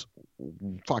ass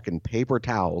fucking paper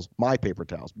towels, my paper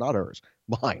towels, not hers,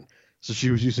 mine. So she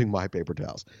was using my paper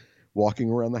towels, walking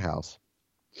around the house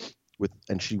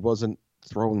and she wasn't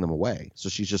throwing them away. So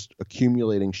she's just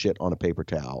accumulating shit on a paper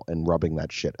towel and rubbing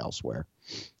that shit elsewhere.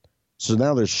 So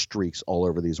now there's streaks all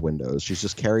over these windows. She's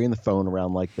just carrying the phone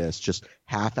around like this, just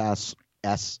half-ass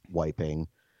wiping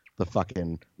the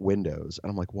fucking windows. And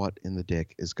I'm like, what in the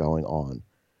dick is going on?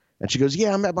 And she goes,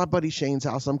 yeah, I'm at my buddy Shane's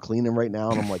house. I'm cleaning right now.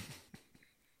 And I'm like,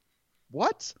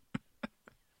 what?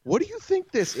 What do you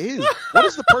think this is? What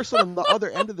does the person on the other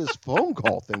end of this phone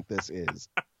call think this is?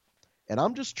 And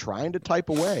I'm just trying to type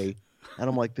away. And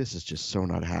I'm like, this is just so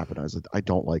not happening. I was like, I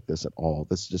don't like this at all.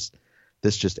 This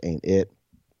just ain't it.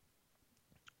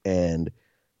 And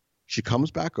she comes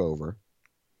back over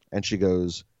and she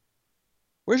goes,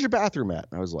 where's your bathroom at?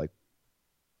 And I was like,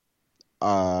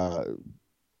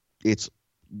 it's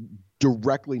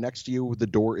directly next to you. The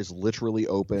door is literally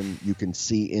open. You can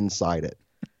see inside it.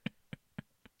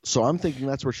 So I'm thinking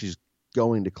that's where she's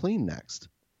going to clean next.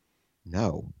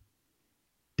 No.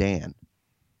 Dan.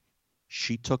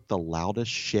 She took the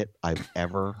loudest shit I've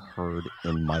ever heard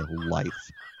in my life.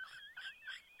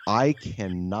 I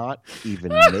cannot even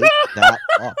make that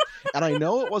up. And I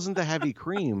know it wasn't the heavy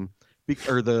cream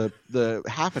or the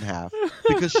half and half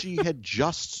because she had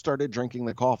just started drinking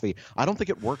the coffee. I don't think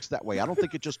it works that way. I don't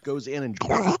think it just goes in and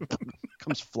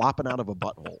comes flopping out of a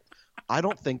butthole. I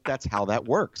don't think that's how that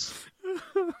works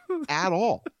at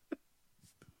all.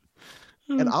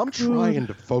 And I'm trying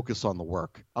to focus on the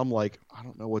work. I'm like, I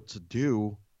don't know what to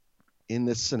do in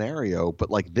this scenario,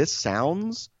 but like this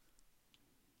sounds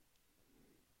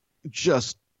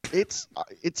just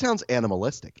it sounds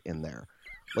animalistic in there.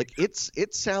 Like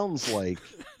it sounds like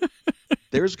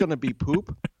there's going to be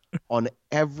poop on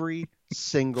every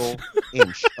single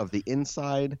inch of the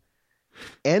inside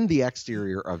and the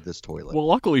exterior of this toilet. Well,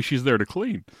 luckily she's there to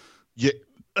clean. Yeah.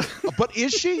 But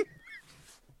is she?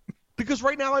 Because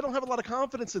right now I don't have a lot of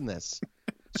confidence in this.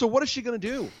 So what is she going to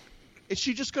do? Is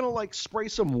she just going to like spray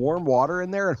some warm water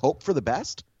in there and hope for the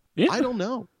best? Yeah. I don't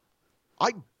know.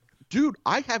 Dude,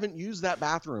 I haven't used that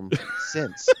bathroom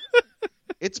since.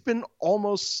 It's been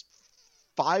almost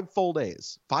 5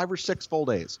 or 6 full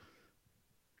days.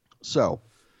 So.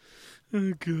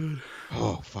 Oh, God.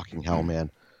 Oh, fucking hell,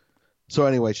 man. So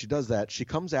anyway, she does that. She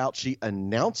comes out. She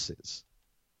announces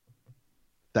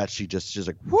that she's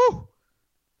like, whoo.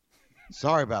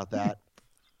 Sorry about that.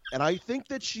 And I think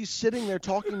that she's sitting there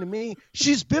talking to me.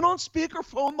 She's been on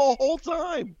speakerphone the whole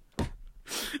time.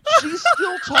 She's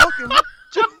still talking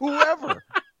to whoever.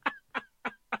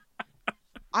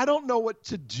 I don't know what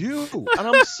to do. And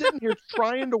I'm sitting here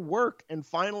trying to work. And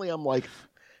finally, I'm like,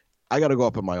 I got to go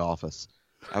up in my office.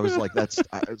 I was like,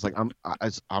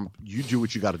 you do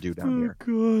what you got to do down here.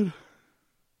 God.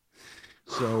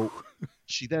 So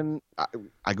she then,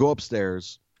 I go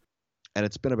upstairs. And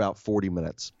it's been about 40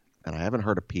 minutes, and I haven't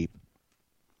heard a peep.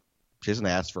 She hasn't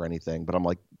asked for anything, but I'm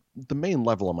like, the main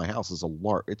level of my house is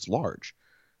it's large.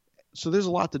 So there's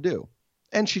a lot to do.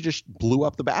 And she just blew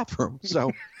up the bathroom. So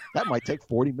that might take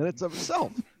 40 minutes of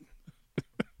itself.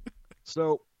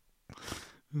 So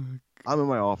I'm in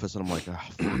my office, and I'm like, oh,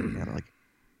 fuck, man.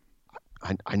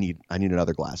 Like, I need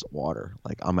another glass of water.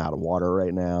 Like, I'm out of water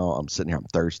right now. I'm sitting here. I'm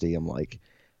thirsty. I'm like,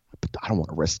 but I don't want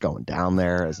to risk going down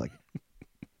there. It's like,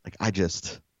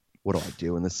 what do I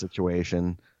do in this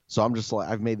situation? So I'm just like,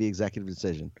 I've made the executive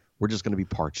decision. We're just going to be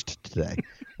parched today.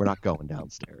 We're not going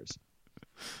downstairs.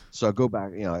 So I go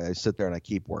back, I sit there and I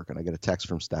keep working. I get a text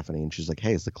from Stephanie and she's like,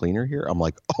 hey, is the cleaner here? I'm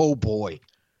like, oh boy,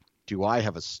 do I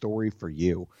have a story for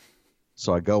you.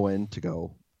 So I go in to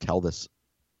go tell this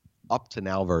up to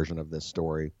now version of this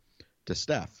story to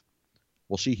Steph.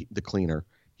 Well, the cleaner,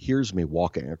 hears me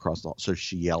walking across the hall. So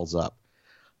she yells up,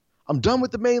 I'm done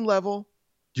with the main level.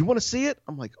 Do you want to see it?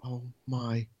 I'm like, oh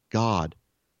my God,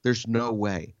 there's no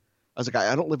way. I was like,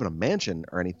 I don't live in a mansion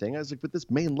or anything. I was like, but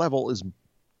this main level is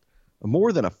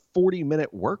more than a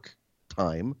 40-minute work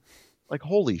time. Like,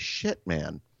 holy shit,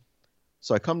 man.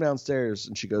 So I come downstairs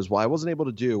and she goes, well, I wasn't able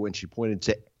to do, and she pointed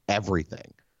to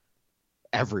everything,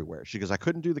 everywhere. She goes, I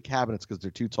couldn't do the cabinets because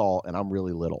they're too tall and I'm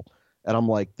really little. And I'm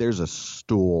like, there's a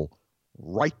stool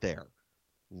right there.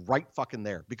 Right fucking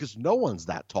there, because no one's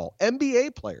that tall.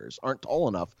 NBA players aren't tall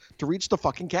enough to reach the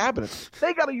fucking cabinets.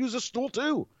 They got to use a stool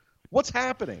too. What's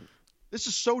happening? This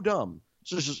is so dumb.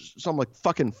 So I'm like,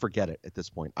 fucking forget it at this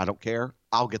point. I don't care.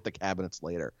 I'll get the cabinets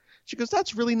later. She goes,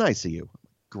 that's really nice of you.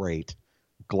 Great.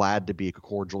 Glad to be a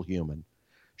cordial human.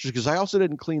 She goes, I also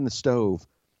didn't clean the stove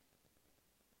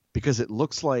because it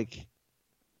looks like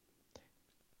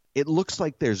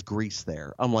there's grease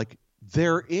there. I'm like,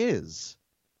 there is.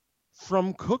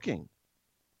 From cooking.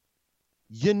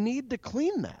 You need to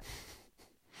clean that.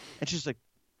 And she's like,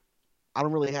 I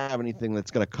don't really have anything that's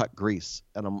going to cut grease.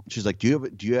 And she's like, do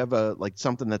you have a like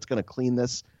something that's going to clean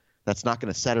this that's not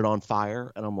going to set it on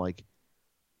fire? And I'm like,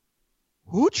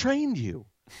 who trained you?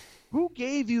 Who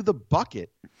gave you the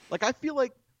bucket? Like, I feel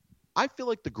like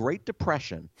the Great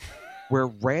Depression, where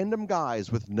random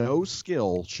guys with no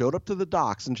skill showed up to the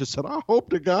docks and just said, I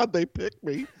hope to God they pick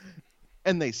me.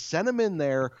 And they sent him in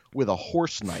there with a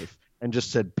horse knife and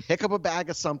just said, pick up a bag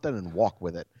of something and walk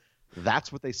with it.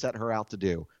 That's what they set her out to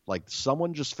do. Like,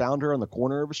 someone just found her on the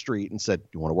corner of a street and said,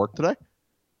 you want to work today?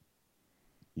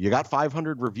 You got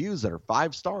 500 reviews that are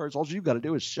 5 stars. All you got to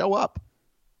do is show up.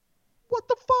 What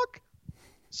the fuck?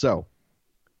 So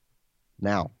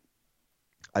now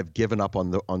I've given up on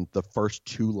the first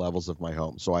 2 levels of my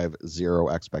home. So I have 0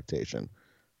 expectation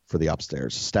for the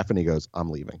upstairs. Stephanie goes, I'm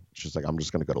leaving. She's like, I'm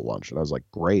just going to go to lunch. And I was like,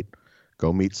 great.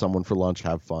 Go meet someone for lunch.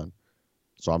 Have fun.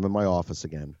 So I'm in my office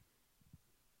again.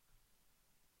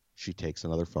 She takes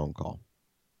another phone call.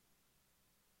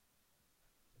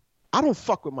 I don't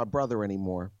fuck with my brother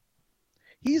anymore.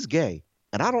 He's gay,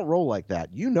 and I don't roll like that.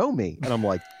 You know me. And I'm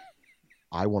like,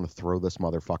 I want to throw this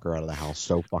motherfucker out of the house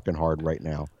so fucking hard right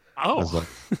now. Oh. I was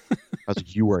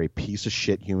like, you are a piece of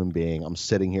shit human being. I'm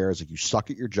sitting here. I was like, you suck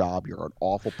at your job. You're an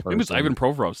awful person. It was Ivan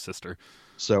Provorov's sister.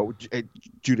 So,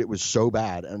 dude, it was so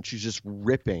bad. And she's just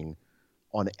ripping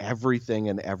on everything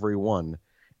and everyone.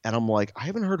 And I'm like, I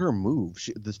haven't heard her move.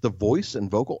 The voice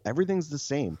and vocal, everything's the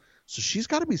same. So she's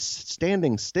got to be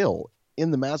standing still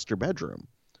in the master bedroom,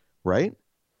 right?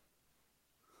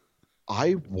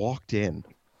 I walked in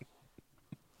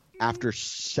after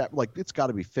it's got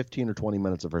to be 15 or 20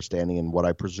 minutes of her standing in what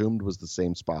I presumed was the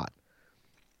same spot.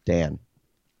 Dan,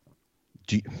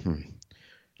 do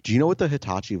you know what the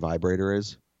Hitachi vibrator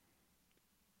is?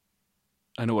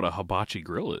 I know what a hibachi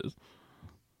grill is.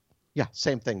 Yeah,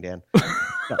 same thing, Dan.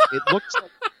 No, it looks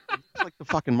like the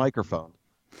fucking microphone.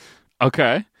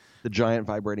 Okay. The giant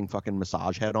vibrating fucking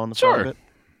massage head on the Sure. front of it.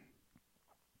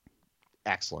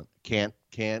 Excellent. Can't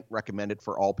recommend it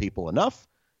for all people enough.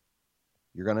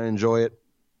 You're going to enjoy it.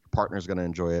 Your partner's going to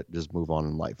enjoy it. Just move on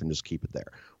in life and just keep it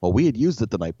there. Well, we had used it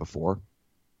the night before,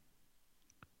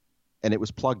 and it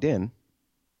was plugged in.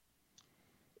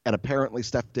 And apparently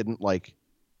Steph didn't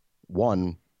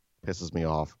one, pisses me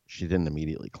off. She didn't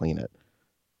immediately clean it.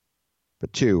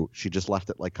 But two, she just left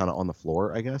it kind of on the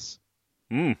floor, I guess.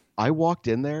 Mm. I walked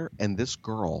in there, and this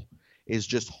girl is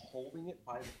just holding it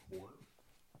by the cord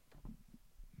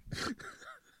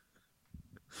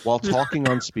while talking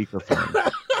on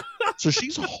speakerphone. So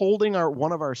she's holding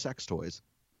one of our sex toys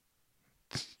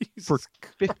for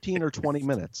 15 or 20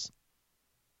 minutes,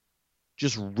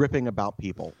 just ripping about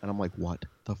people. And I'm like, what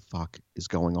the fuck is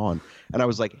going on? And I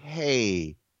was like,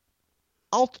 hey,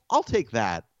 I'll take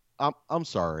that. I'm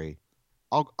sorry.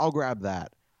 I'll grab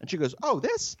that. And she goes, oh,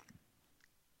 this?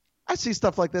 I see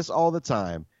stuff like this all the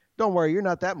time. Don't worry, you're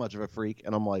not that much of a freak.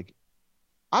 And I'm like,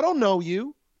 I don't know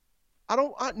you.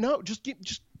 No, just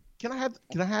can I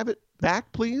have it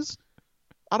back, please?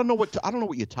 I don't know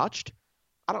what you touched.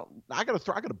 I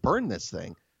gotta burn this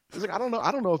thing. I was like, I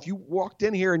don't know if you walked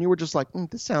in here and you were just like,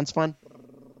 this sounds fun,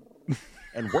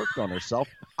 and worked on herself.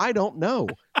 I don't know,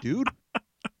 dude.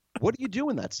 What do you do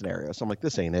in that scenario? So I'm like,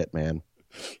 this ain't it, man.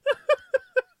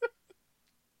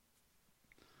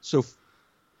 So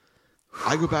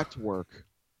I go back to work.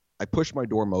 I push my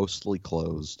door mostly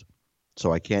closed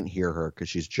so I can't hear her because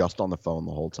she's just on the phone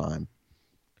the whole time.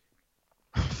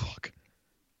 Fuck.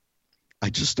 I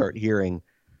just start hearing,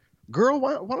 girl,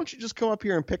 why don't you just come up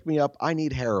here and pick me up? I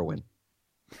need heroin.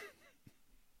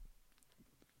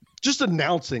 Just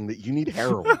announcing that you need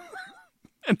heroin.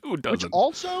 And who doesn't? Which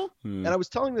also, and I was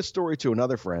telling this story to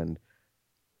another friend,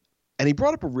 and he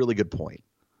brought up a really good point.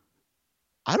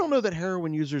 I don't know that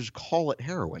heroin users call it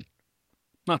heroin.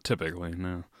 Not typically,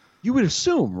 no. You would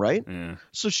assume, right? Yeah.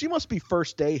 So she must be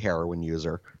first day heroin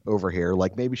user over here.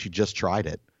 Like maybe she just tried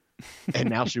it and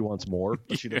now she wants more,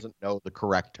 but she doesn't know the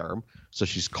correct term. So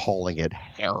she's calling it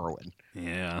heroin.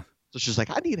 Yeah. So she's like,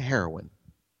 I need heroin.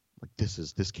 Like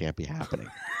this can't be happening.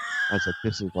 I was like,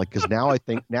 this is because now I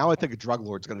think a drug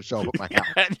lord's going to show up at my house,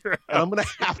 and I'm going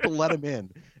to have to let him in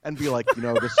and be like,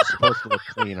 this is supposed to look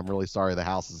clean. I'm really sorry the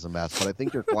house is a mess, but I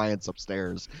think your client's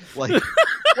upstairs. Like,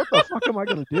 what the fuck am I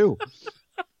going to do?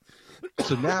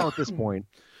 So now at this point,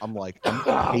 I'm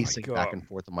pacing back and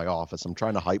forth in my office. I'm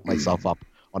trying to hype myself up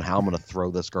on how I'm going to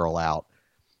throw this girl out.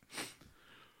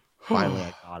 Finally,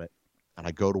 I got it, and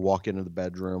I go to walk into the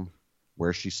bedroom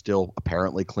where she's still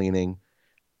apparently cleaning.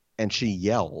 And she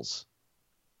yells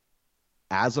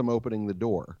as I'm opening the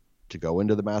door to go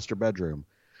into the master bedroom,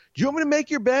 do you want me to make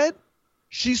your bed?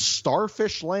 She's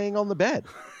starfish laying on the bed.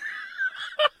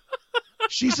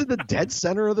 She's in the dead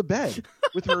center of the bed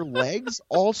with her legs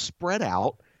all spread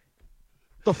out.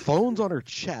 The phone's on her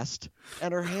chest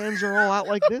and her hands are all out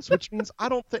like this, which means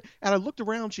and I looked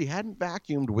around. She hadn't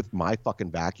vacuumed with my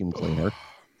fucking vacuum cleaner.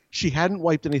 She hadn't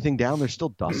wiped anything down. There's still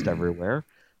dust everywhere.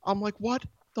 I'm like, what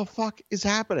the fuck is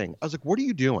happening? I was like, what are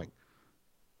you doing?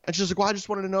 And she's like, well, I just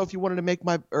wanted to know if you wanted to make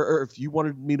or if you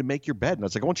wanted me to make your bed. And I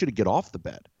was like, I want you to get off the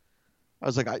bed. I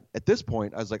was like, at this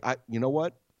point, I was like, you know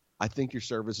what? I think your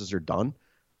services are done.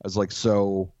 I was like,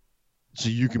 so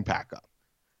you can pack up.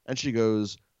 And she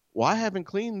goes, well, I haven't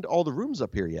cleaned all the rooms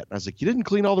up here yet. And I was like, you didn't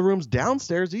clean all the rooms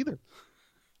downstairs either.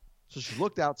 So she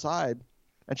looked outside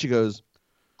and she goes,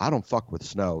 I don't fuck with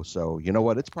snow. So you know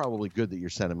what? It's probably good that you're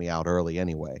sending me out early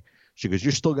anyway. She goes,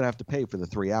 you're still going to have to pay for the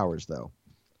 3 hours, though.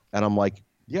 And I'm like,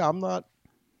 yeah, I'm not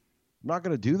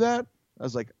going to do that. I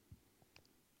was like,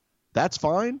 that's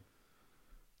fine.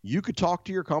 You could talk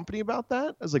to your company about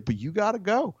that. I was like, but you got to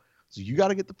go. So you got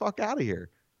to get the fuck out of here.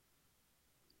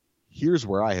 Here's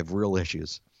where I have real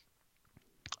issues.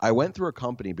 I went through a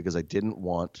company because I didn't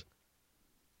want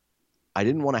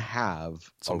to have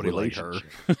somebody a like her.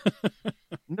 relationship.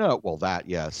 No, well, that,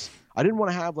 yes. I didn't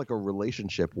want to have like a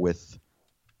relationship with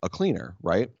a cleaner,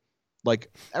 right? Like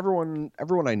everyone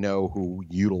I know who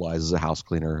utilizes a house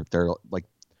cleaner, they're like,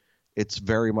 it's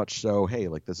very much so, hey,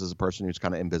 like this is a person who's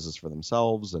kind of in business for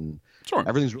themselves, and Sure.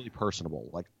 everything's really personable.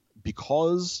 Like,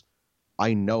 because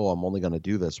I know I'm only going to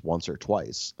do this once or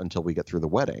twice until we get through the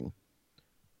wedding,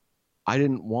 I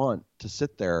didn't want to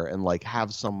sit there and like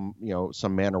have some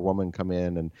man or woman come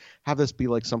in and have this be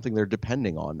like something they're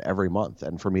depending on every month.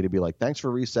 And for me to be like, thanks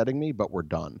for resetting me, but we're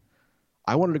done.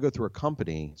 I wanted to go through a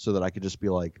company so that I could just be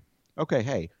like, okay,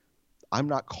 hey, I'm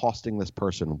not costing this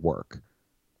person work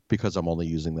because I'm only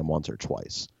using them once or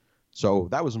twice. So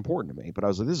that was important to me, but I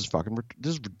was like, this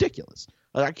is ridiculous.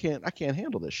 Like, I can't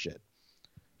handle this shit.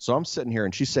 So I'm sitting here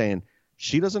and she's saying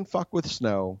she doesn't fuck with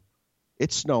snow.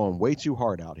 It's snowing way too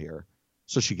hard out here.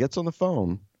 So she gets on the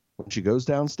phone when she goes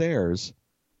downstairs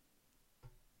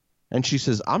and she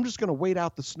says, I'm just going to wait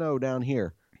out the snow down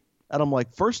here. And I'm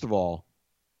like, first of all,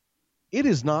 it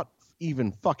is not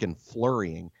even fucking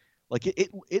flurrying. Like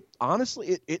it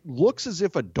honestly, it looks as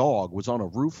if a dog was on a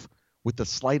roof with the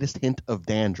slightest hint of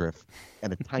dandruff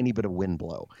and a tiny bit of wind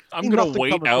blow. I'm going to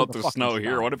wait out the snow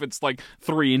here. What if it's like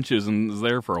 3 inches and is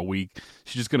there for a week?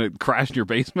 She's just going to crash in your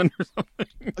basement or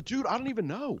something? Dude, I don't even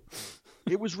know.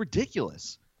 It was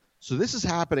ridiculous. So this is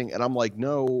happening, and I'm like,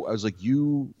 no. I was like,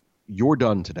 you're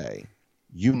done today.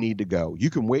 You need to go. You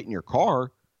can wait in your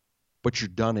car, but you're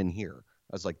done in here.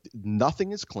 I was like,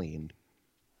 nothing is cleaned.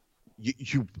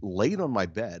 You laid on my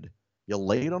bed. You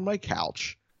laid on my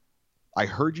couch. I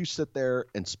heard you sit there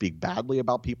and speak badly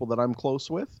about people that I'm close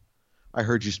with. I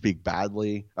heard you speak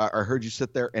badly. I heard you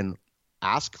sit there and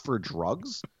ask for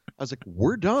drugs. I was like,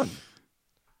 we're done.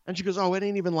 And she goes, oh, it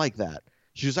ain't even like that.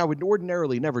 She goes, I would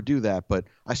ordinarily never do that, but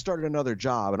I started another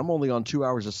job and I'm only on 2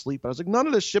 hours of sleep. And I was like, none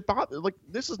of this shit, like,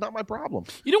 this is not my problem.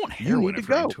 You don't want heroin to if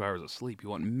you're go. on 2 hours of sleep. You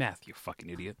want meth, you fucking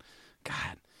idiot.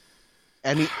 God.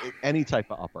 Any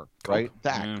type of upper, right?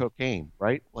 That Yeah. cocaine,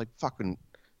 right? Like fucking.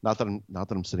 Not that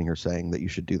I'm sitting here saying that you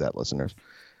should do that, listeners.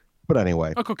 But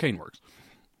anyway. Oh, cocaine works.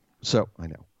 So I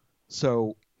know.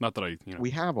 So not that we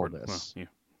have all this. Well,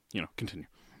 yeah. Continue.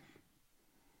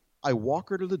 I walk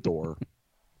her to the door,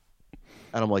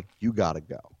 and I'm like, "You gotta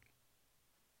go."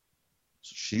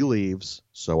 So she leaves.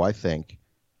 So I think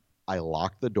I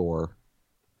lock the door.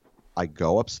 I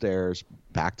go upstairs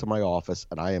back to my office,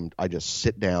 and I just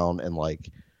sit down and like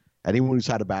anyone who's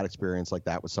had a bad experience like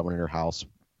that with someone in your house.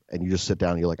 And you just sit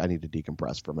down and you're like, I need to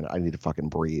decompress for a minute. I need to fucking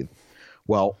breathe.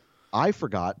 Well, I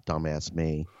forgot, dumbass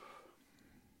me,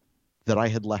 that I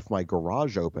had left my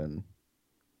garage open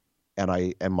and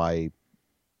my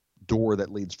door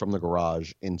that leads from the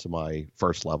garage into my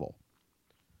first level.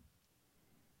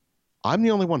 I'm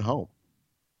the only one home.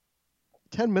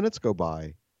 10 minutes go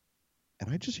by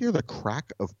and I just hear the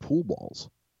crack of pool balls.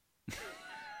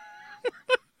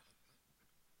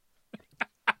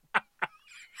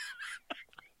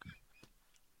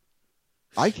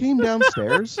 I came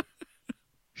downstairs.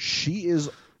 She is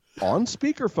on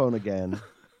speakerphone again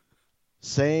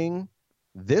saying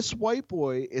this white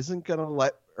boy isn't going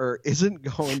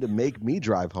to make me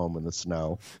drive home in the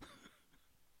snow.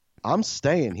 I'm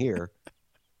staying here.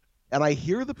 And I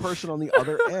hear the person on the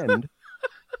other end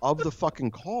of the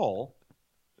fucking call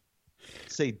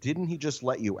say, didn't he just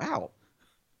let you out?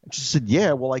 And she said,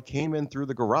 yeah, well, I came in through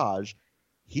the garage.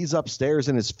 He's upstairs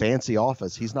in his fancy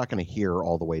office. He's not going to hear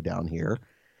all the way down here.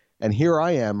 And here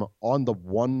I am on the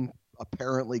one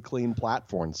apparently clean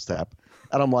platform step.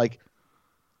 And I'm like,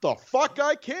 the fuck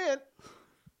I can't.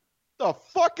 The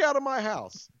fuck out of my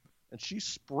house. And she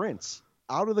sprints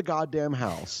out of the goddamn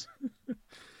house.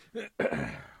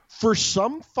 For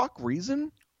some fuck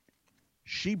reason,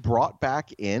 she brought back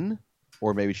in,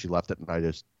 or maybe she left it and I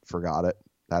just forgot it.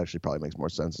 That actually probably makes more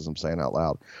sense as I'm saying out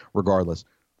loud. Regardless,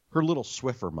 her little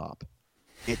Swiffer mop,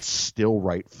 it's still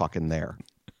right fucking there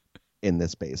in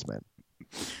this basement.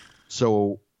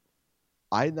 So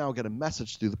I now get a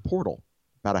message through the portal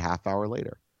about a half hour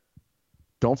later.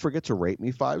 Don't forget to rate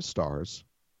me 5 stars.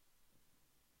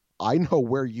 I know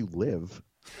where you live.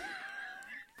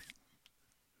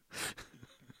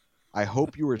 I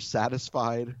hope you were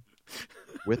satisfied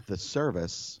with the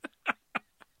service.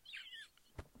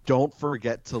 Don't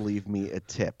forget to leave me a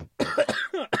tip.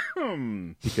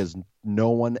 Because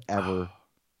no one ever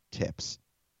tips.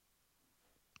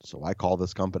 So I call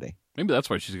this company. Maybe that's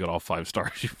why she's got all 5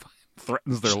 stars. She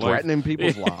threatens their life. Threatening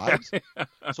people's lives.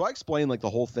 So I explained like the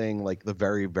whole thing, like the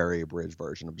very, very abridged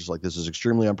version of just like, this is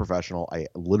extremely unprofessional. I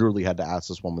literally had to ask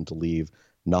this woman to leave.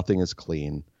 Nothing is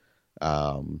clean.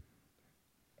 And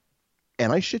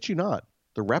I shit you not,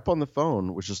 the rep on the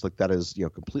phone was just like, that is,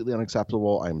 completely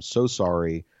unacceptable. I'm so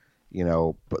sorry,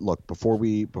 but look, before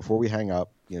we hang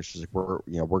up, she's like,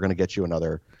 we're going to get you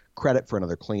another credit for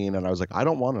another clean. And I was like, I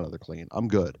don't want another clean. I'm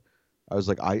good. I was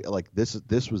like,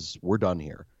 we're done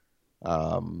here.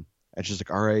 And she's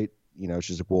like, all right,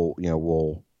 she's like,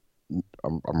 well,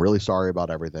 I'm really sorry about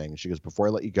everything. She goes, before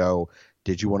I let you go,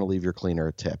 did you want to leave your cleaner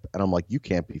a tip? And I'm like, you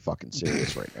can't be fucking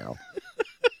serious right now.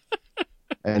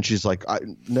 And she's like,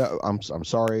 no, I'm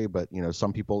sorry, but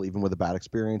some people, even with a bad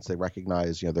experience, they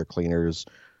recognize their cleaners,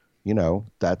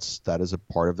 that is a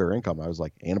part of their income. I was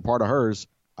like, ain't a part of hers.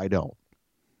 I don't.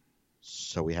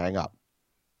 So we hang up.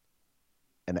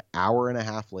 An hour and a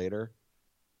half later,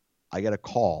 I get a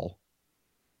call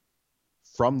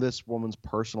from this woman's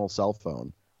personal cell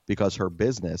phone because her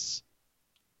business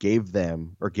gave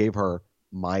her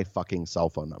my fucking cell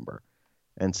phone number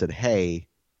and said, hey,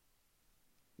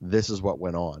 this is what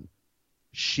went on.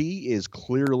 She is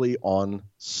clearly on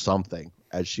something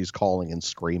as she's calling and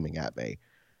screaming at me.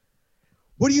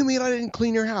 What do you mean I didn't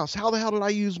clean your house? How the hell did I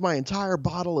use my entire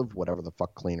bottle of whatever the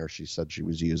fuck cleaner she said she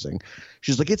was using?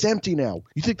 She's like, it's empty now.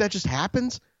 You think that just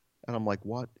happens? And I'm like,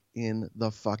 what in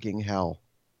the fucking hell?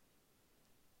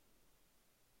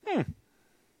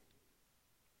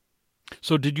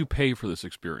 So did you pay for this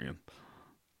experience?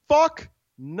 Fuck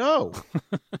no.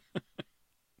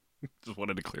 Just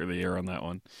wanted to clear the air on that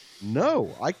one.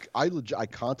 No, I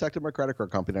contacted my credit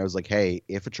card company. I was like, hey,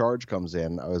 if a charge comes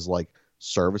in, I was like,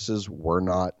 services were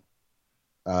not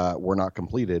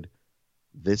completed.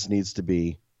 This needs to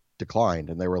be declined.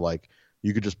 And they were like,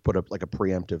 you could just put up like a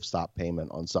preemptive stop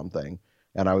payment on something.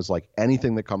 And I was like,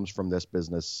 anything that comes from this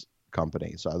business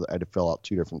company. So I had to fill out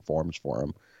 2 different forms for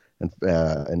them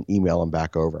and email them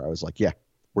back over. I was like, yeah,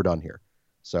 we're done here.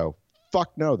 So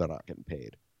fuck no, they're not getting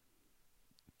paid.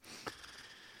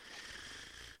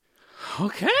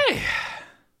 Okay.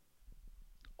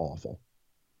 Awful.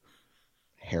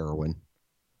 Heroin.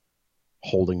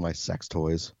 Holding my sex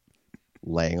toys.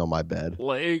 Laying on my bed.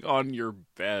 Laying on your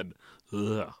bed.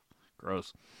 Ugh.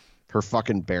 Gross. Her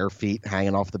fucking bare feet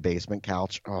hanging off the basement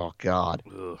couch. Oh, God.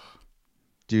 Ugh.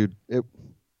 Dude, you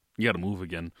got to move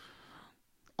again.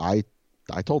 I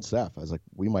told Steph, I was like,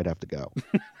 we might have to go.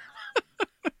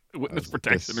 Witness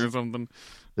protection or something.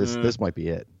 This might be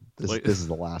it. This is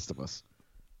the last of us.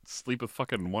 Sleep with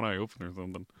fucking one eye open or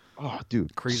something. Oh,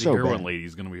 dude. Crazy so heroin bad.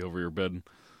 lady's going to be over your bed.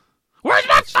 Where's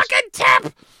my fucking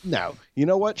tip? No. You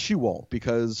know what? She won't,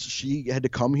 because she had to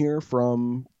come here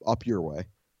from up your way.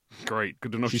 Great.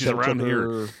 Good to know she's around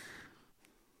here.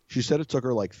 She said it took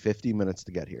her like 50 minutes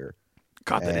to get here.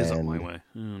 God, that is up my way.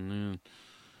 Oh, man.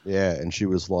 Yeah, and she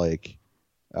was like,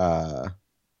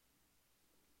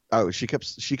 she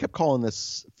kept calling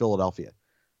this Philadelphia.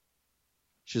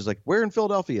 She's like, where in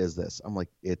Philadelphia is this? I'm like,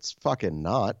 it's fucking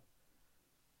not.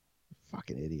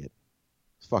 Fucking idiot.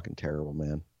 It's fucking terrible,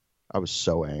 man. I was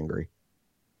so angry.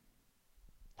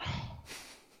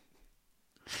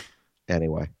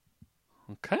 Anyway.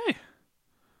 Okay.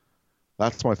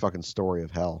 That's my fucking story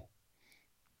of hell.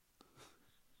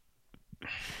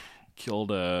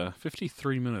 Killed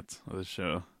 53 minutes of the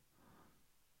show.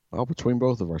 Well, between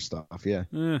both of our stuff, yeah.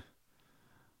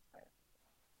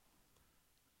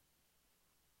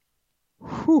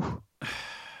 Whew.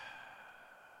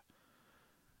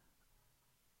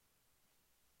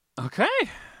 Okay.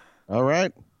 All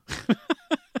right.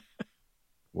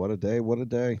 What a day, what a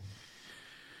day.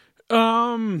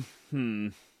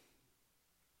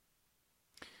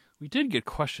 We did get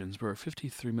questions, but we're at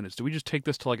 53 minutes. Do we just take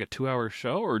this to like a 2-hour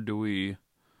show, or do we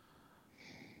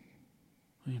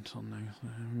wait until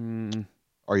next?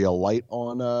 Are you light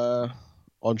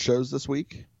on shows this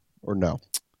week, or no?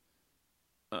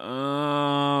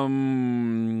 I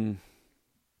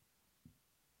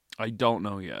don't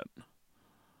know yet.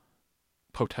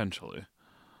 Potentially.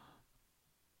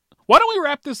 Why don't we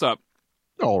wrap this up?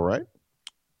 All right.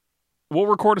 We'll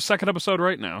record a second episode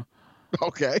right now.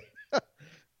 Okay.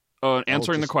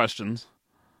 Answering the questions.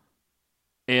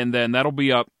 And then that'll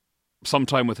be up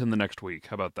sometime within the next week.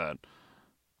 How about that?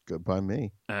 Good by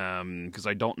me. Because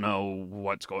I don't know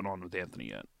what's going on with Anthony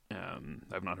yet.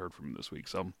 I've not heard from him this week.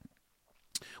 So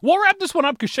we'll wrap this one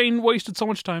up because Shane wasted so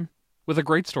much time with a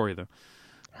great story, though.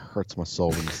 Hurts my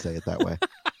soul when you say it that way.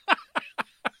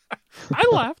 I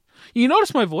laughed. You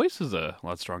notice my voice is a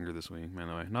lot stronger this week, by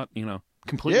the way. Not,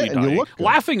 completely Yeah, and you dying. look good.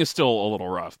 Laughing is still a little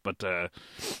rough, but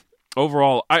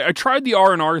overall, I tried the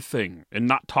R&R thing and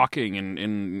not talking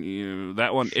and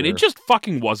that one, and it Sure. just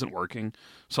fucking wasn't working.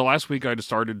 So last week I just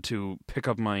started to pick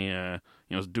up my,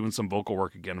 doing some vocal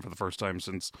work again for the first time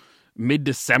since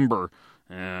mid-December.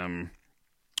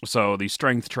 So the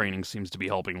strength training seems to be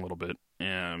helping a little bit,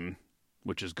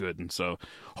 which is good. And so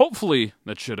hopefully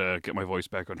that should get my voice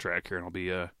back on track here, and I'll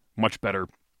be much better.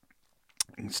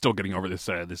 Still getting over this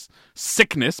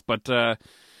sickness, but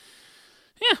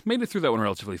made it through that one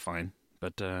relatively fine.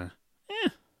 But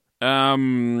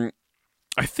I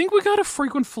think we got a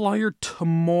frequent flyer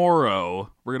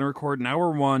tomorrow. We're gonna record an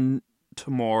hour 1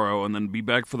 tomorrow, and then be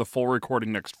back for the full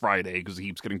recording next Friday because he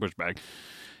keeps getting pushed back.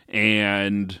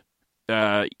 And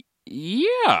Anthony,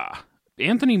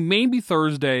 maybe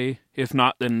Thursday. If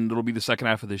not, then it'll be the second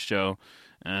half of this show.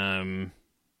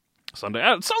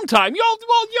 Someday, sometime, y'all,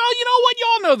 you know what?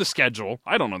 Y'all know the schedule.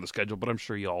 I don't know the schedule, but I'm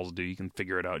sure y'all do. You can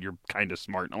figure it out. You're kind of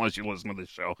smart, unless you listen to this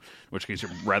show, in which case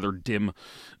you're rather dim.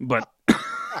 But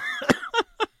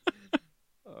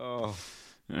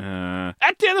at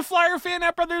the end of Flyer fan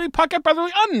at Brotherly Puck at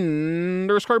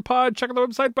Brotherly_pod. Check out the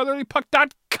website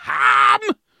brotherlypuck.com.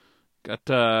 Got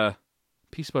a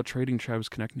piece about trading Travis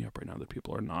connecting up right now that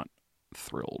people are not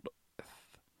thrilled with,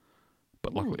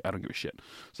 but luckily I don't give a shit.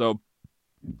 So.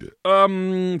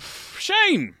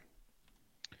 Shane.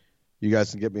 You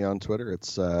guys can get me on Twitter.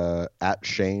 It's at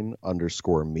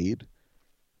Shane_Mead.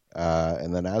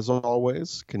 And then, as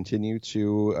always, continue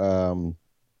to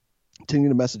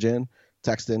message in,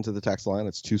 text into the text line.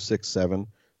 It's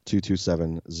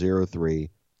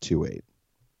 267-227-0328.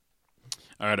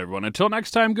 All right, everyone. Until next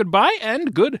time, goodbye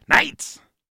and good night.